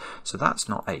 squares. So that's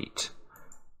not 8.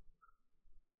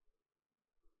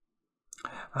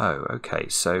 Oh, okay,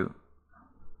 so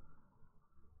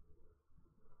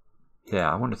yeah,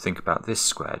 I want to think about this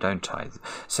square, don't I?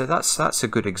 So that's a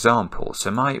good example. So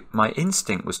my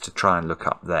instinct was to try and look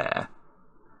up there,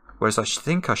 whereas I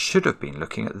think I should have been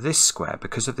looking at this square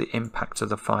because of the impact of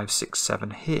the 5, 6,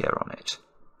 7 here on it.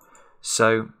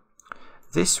 So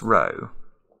this row,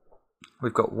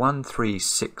 we've got 1, 3,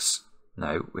 6,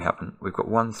 no, we haven't. We've got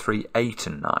 1, 3, 8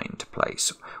 and 9 to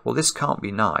place. Well, this can't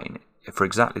be 9 for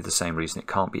exactly the same reason it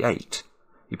can't be 8.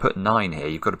 You put 9 here,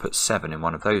 you've got to put 7 in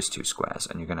one of those 2 squares,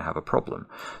 and you're going to have a problem.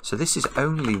 So this is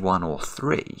only 1 or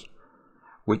 3,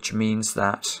 which means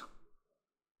that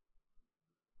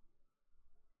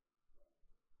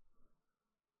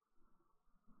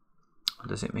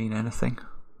does it mean anything?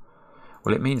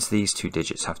 Well, it means these 2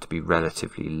 digits have to be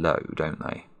relatively low, don't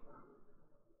they?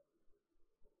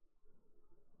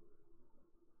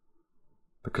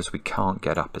 Because we can't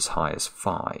get up as high as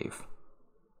 5.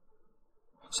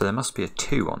 So there must be a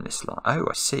 2 on this line. Oh,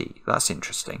 I see. That's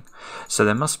interesting. So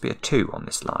there must be a 2 on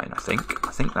this line, I think.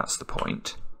 I think that's the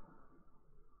point.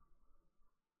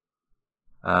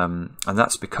 And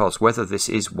that's because whether this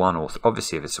is 1 or...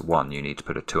 obviously, if it's a 1, you need to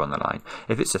put a 2 on the line.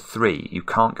 If it's a 3, you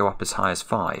can't go up as high as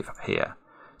 5 here.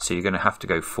 So you're going to have to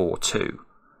go 4, 2.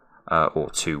 Or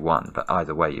 2, 1, but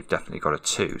either way you've definitely got a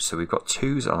 2. So we've got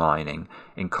 2's aligning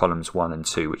in columns 1 and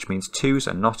 2, which means 2's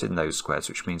are not in those squares,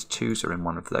 which means 2's are in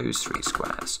one of those 3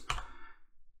 squares.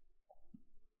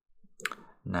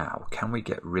 Now, can we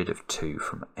get rid of 2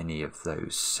 from any of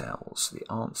those cells?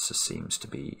 The answer seems to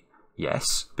be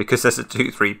yes, because there's a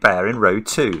 2, 3 pair in row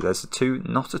 2. There's a 2,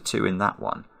 not a 2 in that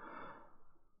one.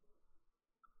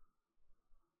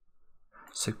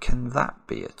 So can that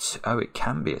be a 2? Oh, it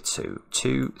can be a 2.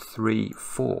 2, 3,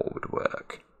 4 would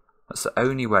work. That's the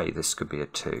only way this could be a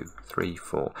 2, 3,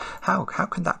 4. How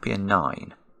can that be a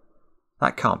 9?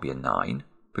 That can't be a 9,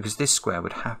 because this square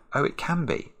would have... oh, it can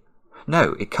be.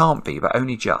 No, it can't be, but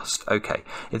only just. Okay,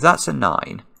 if that's a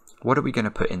 9, what are we going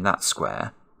to put in that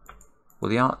square?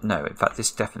 Well, no, in fact,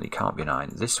 this definitely can't be a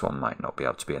 9. This one might not be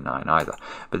able to be a 9 either.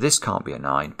 But this can't be a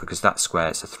 9 because that square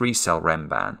is a 3-cell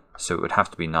Renban. So it would have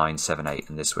to be 9, 7, 8,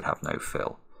 and this would have no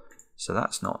fill. So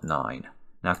that's not 9.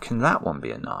 Now, can that one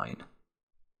be a 9?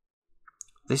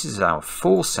 This is our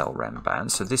 4-cell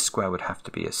Renban, so this square would have to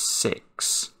be a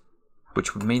 6,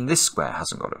 which would mean this square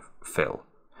hasn't got a fill.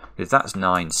 If that's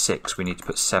 9, 6, we need to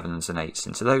put 7s and 8s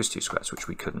into those 2 squares, which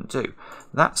we couldn't do.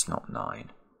 That's not 9.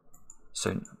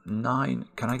 So 9,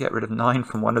 can I get rid of 9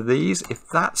 from one of these? If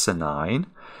that's a 9,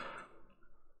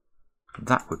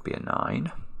 that would be a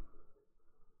 9.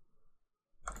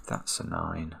 If that's a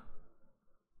 9.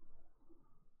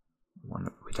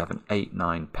 We'd have an 8,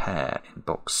 9 pair in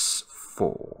box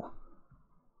 4.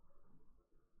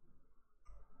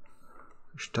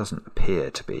 Which doesn't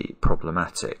appear to be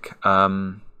problematic.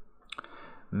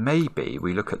 Maybe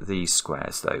we look at these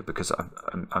squares though, because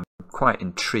I'm quite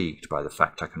intrigued by the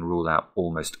fact I can rule out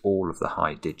almost all of the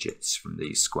high digits from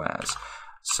these squares.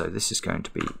 So this is going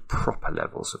to be proper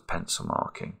levels of pencil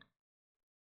marking.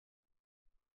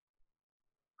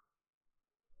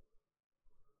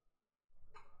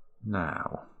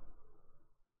 Now,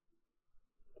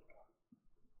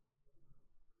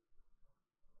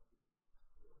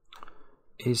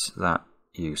 is that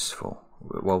useful?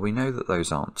 Well, we know that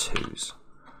those aren't 2s.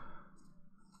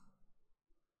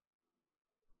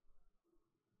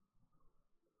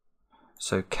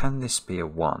 So can this be a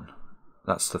 1?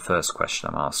 That's the first question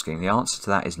I'm asking. The answer to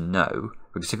that is no,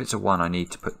 because if it's a 1 I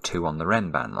need to put 2 on the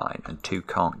Renban line, and 2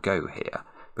 can't go here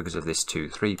because of this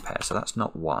 2-3 pair, so that's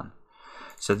not 1.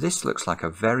 So this looks like a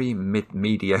very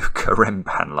mediocre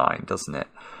Renban line, doesn't it?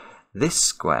 This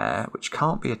square, which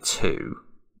can't be a 2,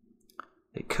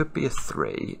 it could be a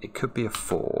 3, it could be a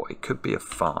 4, it could be a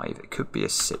 5, it could be a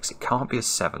 6, it can't be a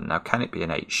 7. Now can it be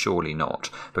an 8? Surely not,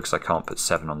 because I can't put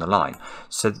 7 on the line.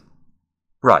 So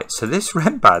right, so this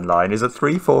Renban line is a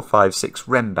 3, 4, 5, 6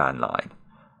 Renban line.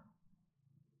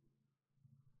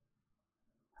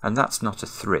 And that's not a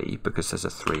 3 because there's a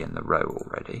 3 in the row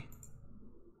already.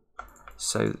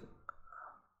 So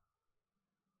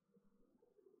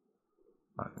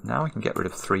now I can get rid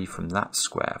of 3 from that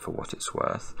square for what it's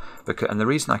worth. And the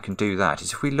reason I can do that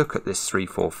is if we look at this 3,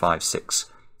 4, 5,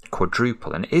 6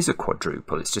 quadruple, and it is a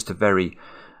quadruple, it's just a very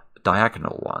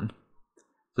diagonal one,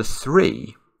 the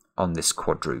 3 on this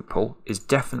quadruple is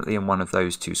definitely in one of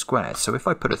those 2 squares. So if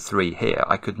I put a 3 here,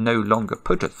 I could no longer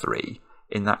put a 3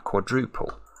 in that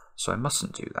quadruple. So I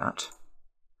mustn't do that.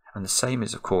 And the same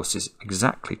is, of course, is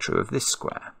exactly true of this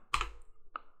square.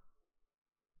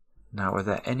 Now, are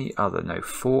there any other? No,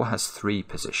 4 has 3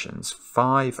 positions.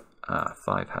 5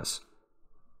 has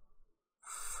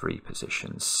 3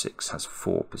 positions. 6 has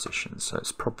 4 positions. So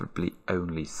it's probably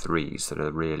only 3s that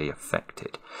are really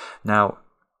affected. Now,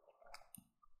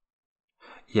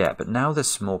 yeah, but now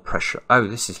there's some more pressure. Oh,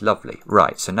 this is lovely.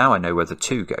 Right, so now I know where the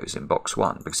 2 goes in box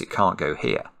 1, because it can't go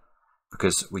here.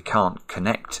 Because we can't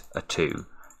connect a 2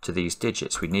 to these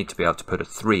digits. We need to be able to put a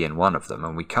 3 in one of them,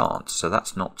 and we can't. So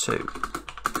that's not 2.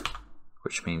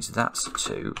 Which means that's a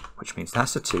 2, which means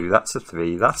that's a 2, that's a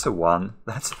 3, that's a 1,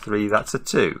 that's a 3, that's a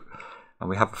 2. And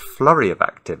we have a flurry of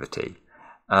activity.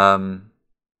 We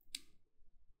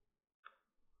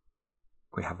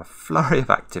have a flurry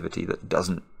of activity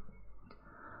that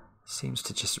seems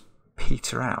to just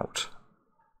peter out,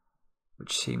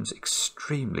 which seems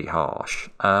extremely harsh.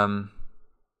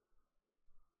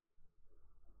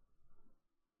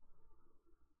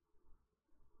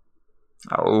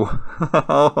 Oh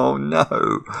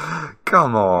no,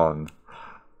 come on,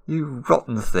 you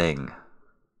rotten thing.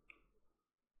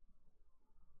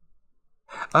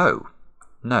 Oh,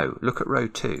 no, look at row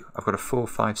 2. I've got a 4,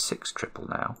 5, 6 triple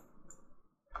now.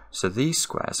 So these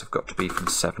squares have got to be from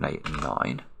 7, 8 and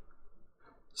 9.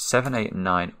 7, 8 and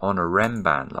 9 on a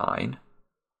Renban line.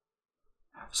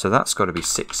 So that's got to be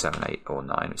 6, 7, 8 or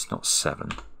 9. It's not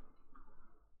 7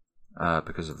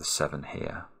 because of the 7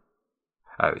 here.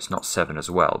 Oh, it's not 7 as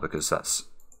well because that's,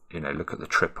 you know, look at the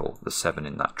triple. The 7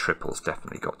 in that triple's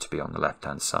definitely got to be on the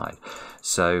left-hand side.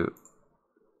 So,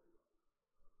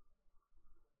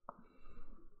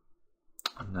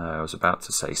 no, I was about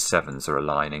to say 7s are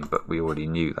aligning, but we already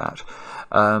knew that.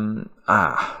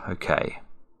 Okay.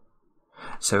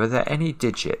 So are there any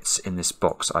digits in this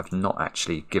box I've not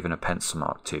actually given a pencil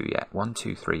mark to yet? 1,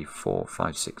 2, 3, 4,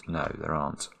 5, 6. No, there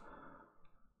aren't.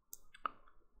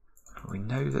 We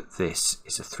know that this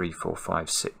is a 3, 4, 5,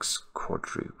 6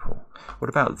 quadruple. What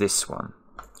about this one?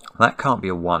 That can't be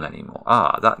a 1 anymore.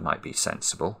 Ah, that might be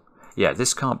sensible. Yeah,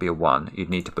 this can't be a 1. You'd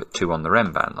need to put 2 on the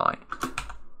Renban line.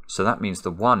 So that means the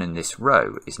 1 in this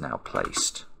row is now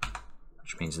placed,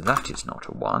 which means that is not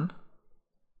a 1.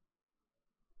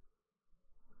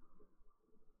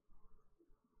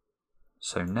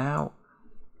 So now,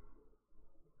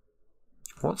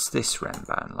 what's this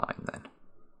Renban line then?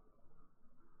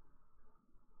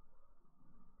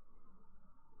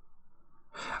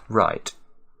 Right,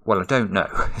 well, I don't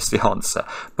know is the answer,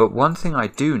 but one thing I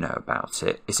do know about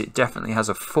it is it definitely has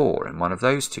a 4 in one of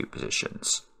those 2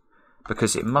 positions,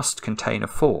 because it must contain a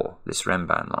 4, this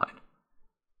Renban line.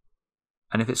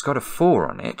 And if it's got a 4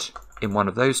 on it in one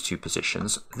of those 2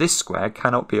 positions, this square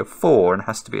cannot be a 4 and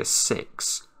has to be a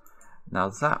 6. Now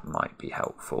that might be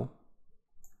helpful.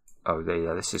 Oh,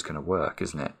 yeah, this is going to work,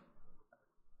 isn't it?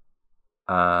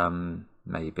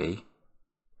 Maybe.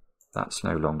 That's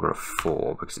no longer a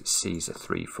 4 because it sees a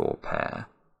 3, 4 pair.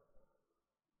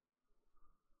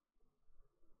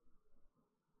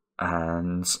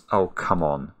 And, oh, come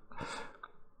on.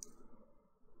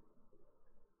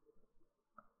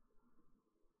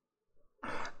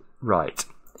 Right,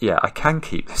 yeah, I can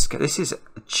keep this. This is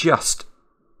just,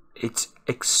 it's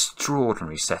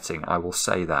extraordinary setting, I will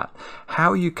say that.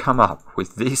 How you come up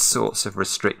with these sorts of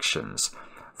restrictions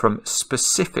from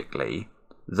specifically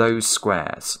those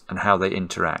squares and how they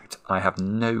interact, I have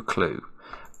no clue.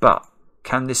 But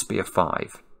can this be a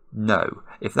 5? No.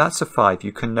 If that's a 5,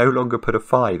 you can no longer put a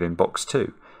 5 in box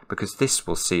 2, because this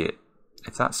will see it.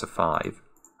 If that's a 5,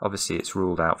 obviously it's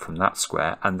ruled out from that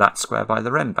square and that square by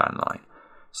the Rembrandt line.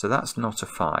 So that's not a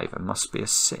 5, it must be a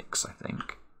 6, I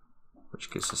think, which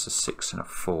gives us a 6 and a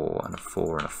 4 and a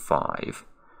 4 and a 5.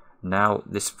 Now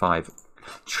this 5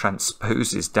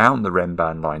 transposes down the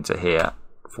Rembrandt line to here,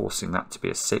 forcing that to be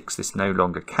a 6. This no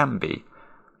longer can be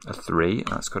a 3, and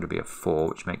that's got to be a 4,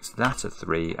 which makes that a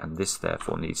 3, and this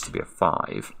therefore needs to be a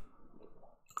 5.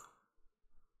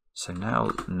 So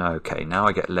now, no, okay, now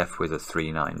I get left with a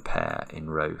 3-9 pair in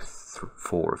row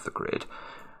 4 of the grid.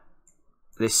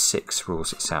 This 6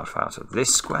 rules itself out of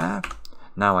this square.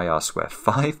 Now I ask where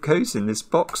 5 goes in this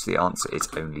box. The answer is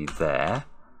only there.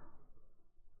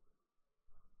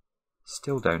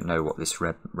 Still don't know what this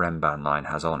Rembrandt line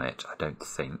has on it, I don't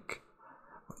think.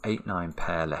 8-9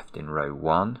 pair left in row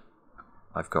 1.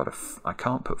 I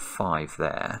can't put 5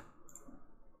 there.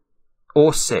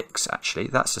 Or 6, actually.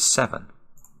 That's a 7.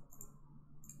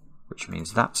 Which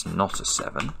means that's not a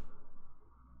 7.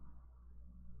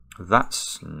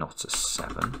 That's not a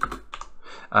 7.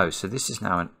 Oh, so this is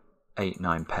now an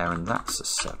 8-9 pair, and that's a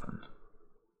 7.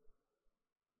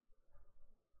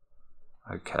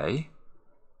 Okay,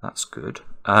 that's good.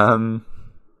 And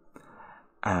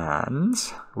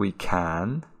we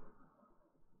can...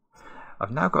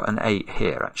 I've now got an 8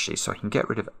 here, actually, so I can get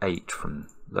rid of 8 from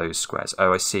those squares.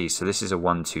 Oh, I see. So this is a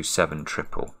 1-2-7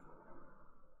 triple,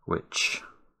 which...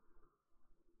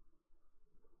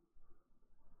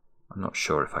 I'm not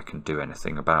sure if I can do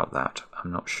anything about that.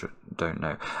 I'm not sure, don't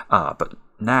know. Ah, but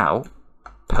now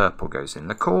purple goes in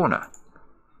the corner.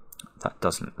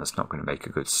 That's not going to make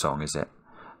a good song, is it?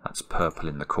 That's purple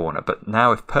in the corner. But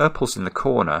now if purple's in the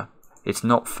corner, it's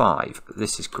not 5.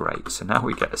 This is great. So now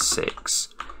we get a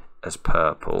 6 as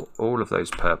purple. All of those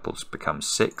purples become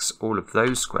 6. All of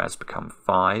those squares become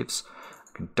 5s.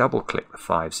 I can double click the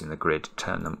 5s in the grid,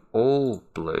 turn them all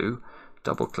blue.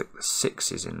 Double click the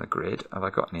 6s in the grid. Have I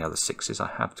got any other 6s?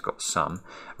 I have got some.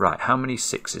 Right, how many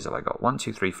 6s have I got? 1,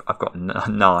 2, 3, I've got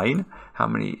 9. How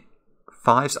many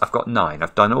 5s? I've got 9.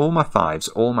 I've done all my 5s,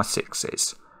 all my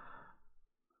 6s.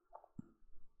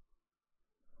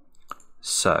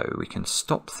 So we can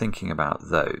stop thinking about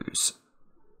those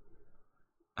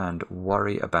and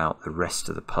worry about the rest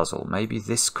of the puzzle. Maybe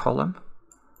this column?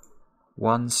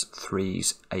 1s,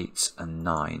 3s, 8s and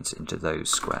 9s into those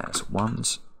squares.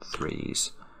 1s,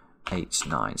 3s, 8s,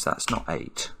 9s. That's not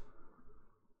 8.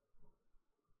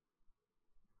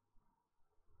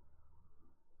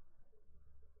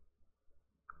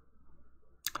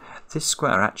 This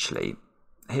square actually,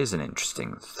 here's an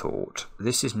interesting thought.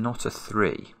 This is not a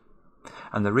 3.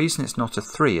 And the reason it's not a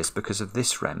 3 is because of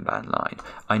this Rembrandt line.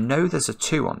 I know there's a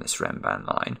 2 on this Rembrandt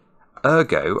line.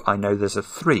 Ergo, I know there's a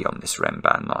 3 on this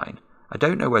Rembrandt line. I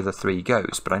don't know where the 3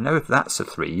 goes, but I know if that's a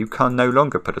 3, you can no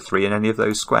longer put a 3 in any of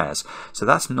those squares. So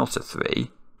that's not a 3,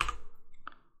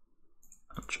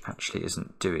 which actually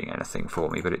isn't doing anything for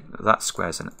me, but that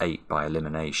square's an 8 by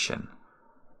elimination.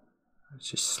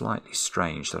 It's just slightly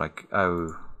strange that I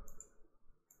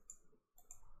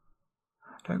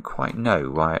don't quite know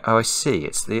why. Oh, I see.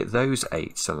 It's those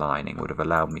 8s aligning would have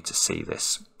allowed me to see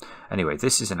this. Anyway,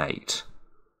 this is an 8.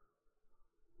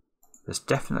 There's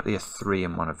definitely a 3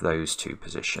 in one of those two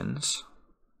positions.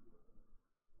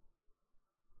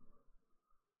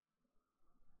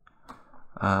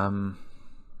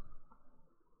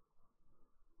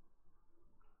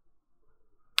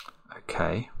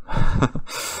 Okay.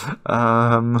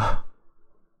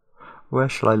 Where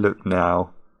shall I look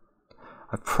now?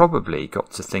 I've probably got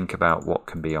to think about what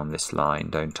can be on this line,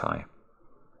 don't I?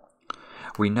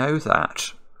 We know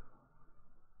that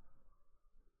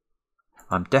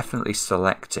I'm definitely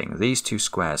selecting these two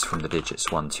squares from the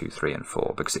digits 1, 2, 3 and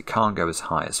 4 because it can't go as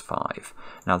high as 5.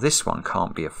 Now this one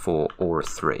can't be a 4 or a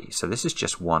 3, so this is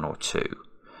just 1 or 2.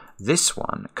 This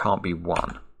one can't be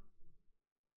 1,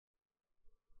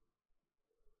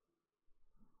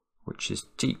 which is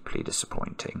deeply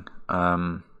disappointing.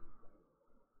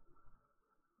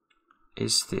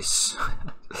 Is this...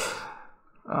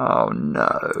 Oh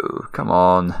no, come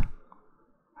on.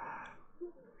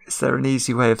 Is there an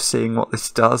easy way of seeing what this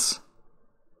does?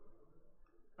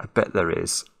 I bet there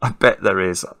is. I bet there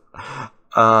is.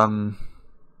 I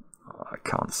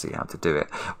can't see how to do it.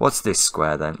 What's this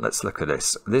square then? Let's look at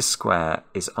this. This square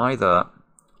is either,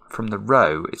 from the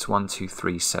row, it's 1, 2,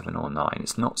 3, 7 or 9.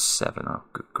 It's not 7. Oh,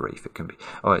 good grief. It can be...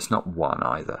 Oh, it's not 1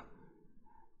 either.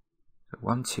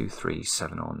 1, 2, 3,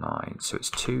 7 or 9. So it's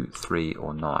 2, 3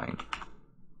 or 9.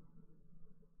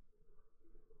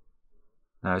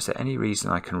 Now, is there any reason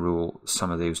I can rule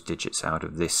some of those digits out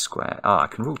of this square? I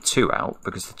can rule 2 out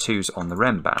because the 2's on the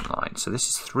Rembrandt line. So this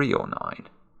is 3 or 9.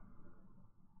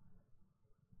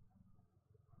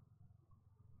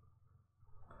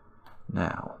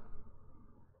 Now,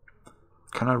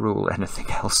 can I rule anything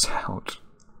else out?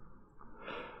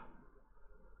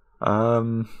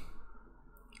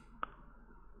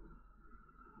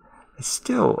 It's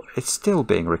still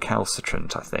being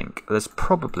recalcitrant, I think. There's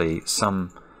probably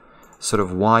some sort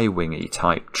of Y-wingy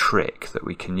type trick that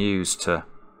we can use to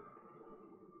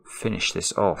finish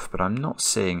this off, but I'm not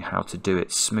seeing how to do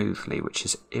it smoothly, which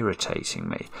is irritating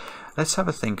me. Let's have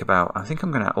a think about, I think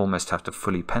I'm going to almost have to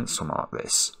fully pencil mark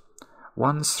this.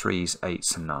 1s, 3s,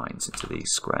 8s and 9s into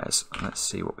these squares. And let's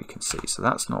see what we can see. So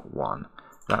that's not 1,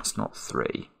 that's not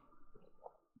 3.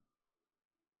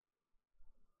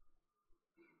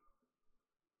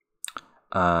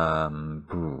 I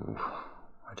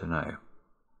don't know.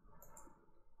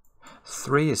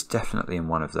 3 is definitely in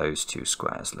one of those two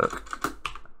squares, look.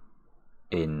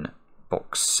 In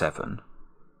box 7.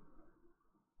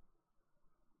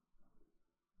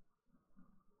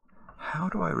 How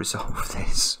do I resolve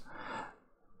this?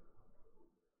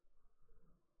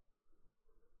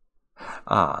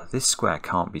 This square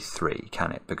can't be 3,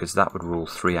 can it? Because that would rule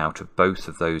 3 out of both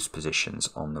of those positions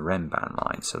on the Rembrandt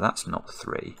line, so that's not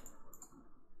 3.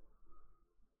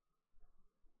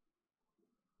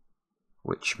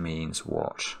 Which means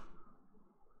what?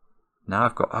 Now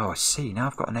I've got, I see, now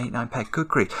I've got an 8, 9 pair. Good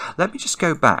grief. Let me just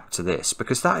go back to this,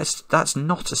 because that's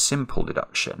not a simple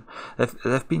deduction. There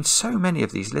have been so many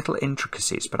of these little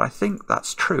intricacies, but I think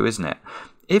that's true, isn't it?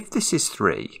 If this is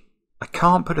 3, I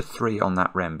can't put a 3 on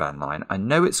that Rembrandt line. I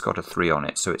know it's got a 3 on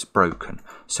it, so it's broken.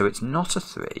 So it's not a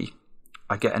 3.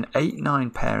 I get an 8,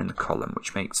 9 pair in the column,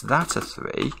 which makes that a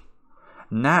 3.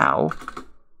 Now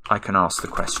I can ask the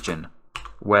question,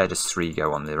 where does 3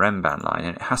 go on the Rembrandt line?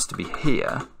 And it has to be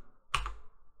here.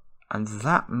 And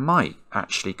that might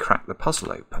actually crack the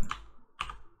puzzle open.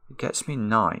 It gets me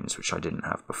 9s, which I didn't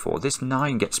have before. This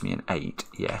 9 gets me an 8.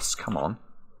 Yes, come on.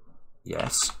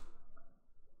 Yes.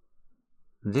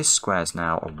 This square's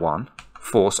now a 1,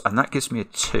 4, and that gives me a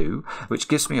 2, which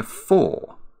gives me a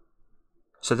 4.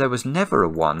 So there was never a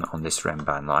 1 on this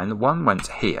Rembrandt line. The 1 went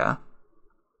here,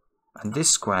 and this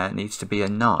square needs to be a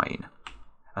 9.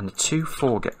 And the 2,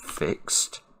 4 get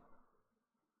fixed.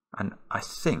 And I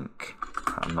think,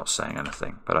 I'm not saying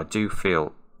anything, but I do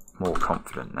feel more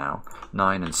confident now.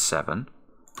 9 and 7.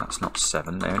 That's not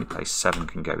 7. The only place 7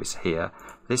 can go is here.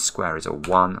 This square is a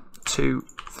 1, 2,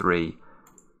 3,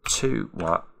 2,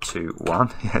 1, 2,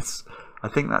 1. Yes, I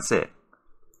think that's it.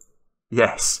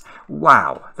 Yes.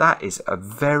 Wow, that is a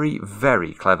very,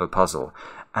 very clever puzzle.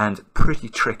 And pretty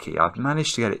tricky. I've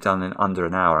managed to get it done in under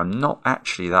an hour. I'm not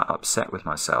actually that upset with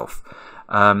myself.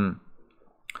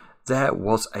 There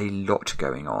was a lot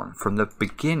going on from the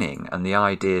beginning, and the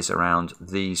ideas around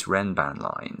these Rembrandt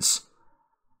lines.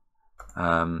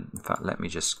 In fact, let me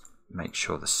just make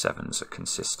sure the 7s are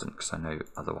consistent, because I know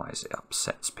otherwise it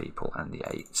upsets people, and the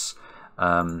 8s.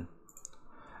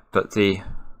 But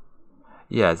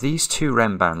these two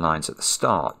Rembrandt lines at the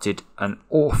start did an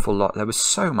awful lot. There was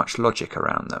so much logic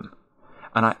around them.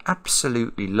 And I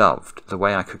absolutely loved the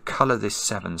way I could colour this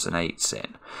 7s and 8s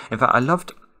in. In fact, I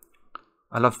loved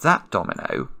that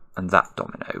domino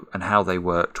and how they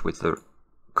worked with the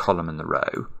column and the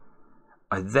row.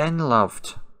 I then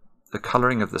loved the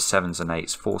colouring of the 7s and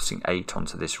 8s, forcing 8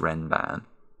 onto this Rembrandt.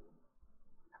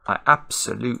 I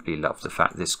absolutely love the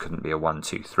fact this couldn't be a 1,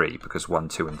 2, 3, because 1,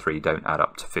 2 and 3 don't add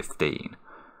up to 15.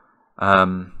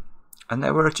 And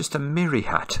there were just a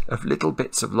myriad of little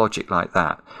bits of logic like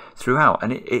that throughout,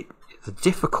 and the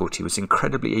difficulty was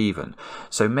incredibly even.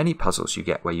 So many puzzles you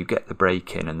get where you get the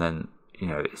break in and then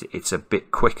it's a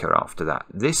bit quicker after that.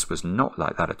 This was not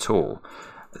like that at all.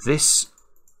 This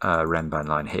Rembrandt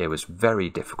line here was very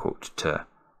difficult to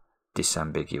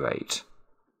disambiguate.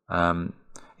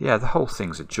 Yeah, the whole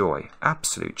thing's a joy,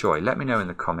 absolute joy. Let me know in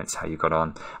the comments how you got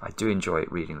on. I do enjoy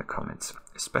reading the comments,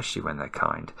 especially when they're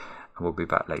kind. And we'll be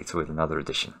back later with another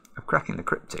edition of Cracking the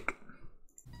Cryptic.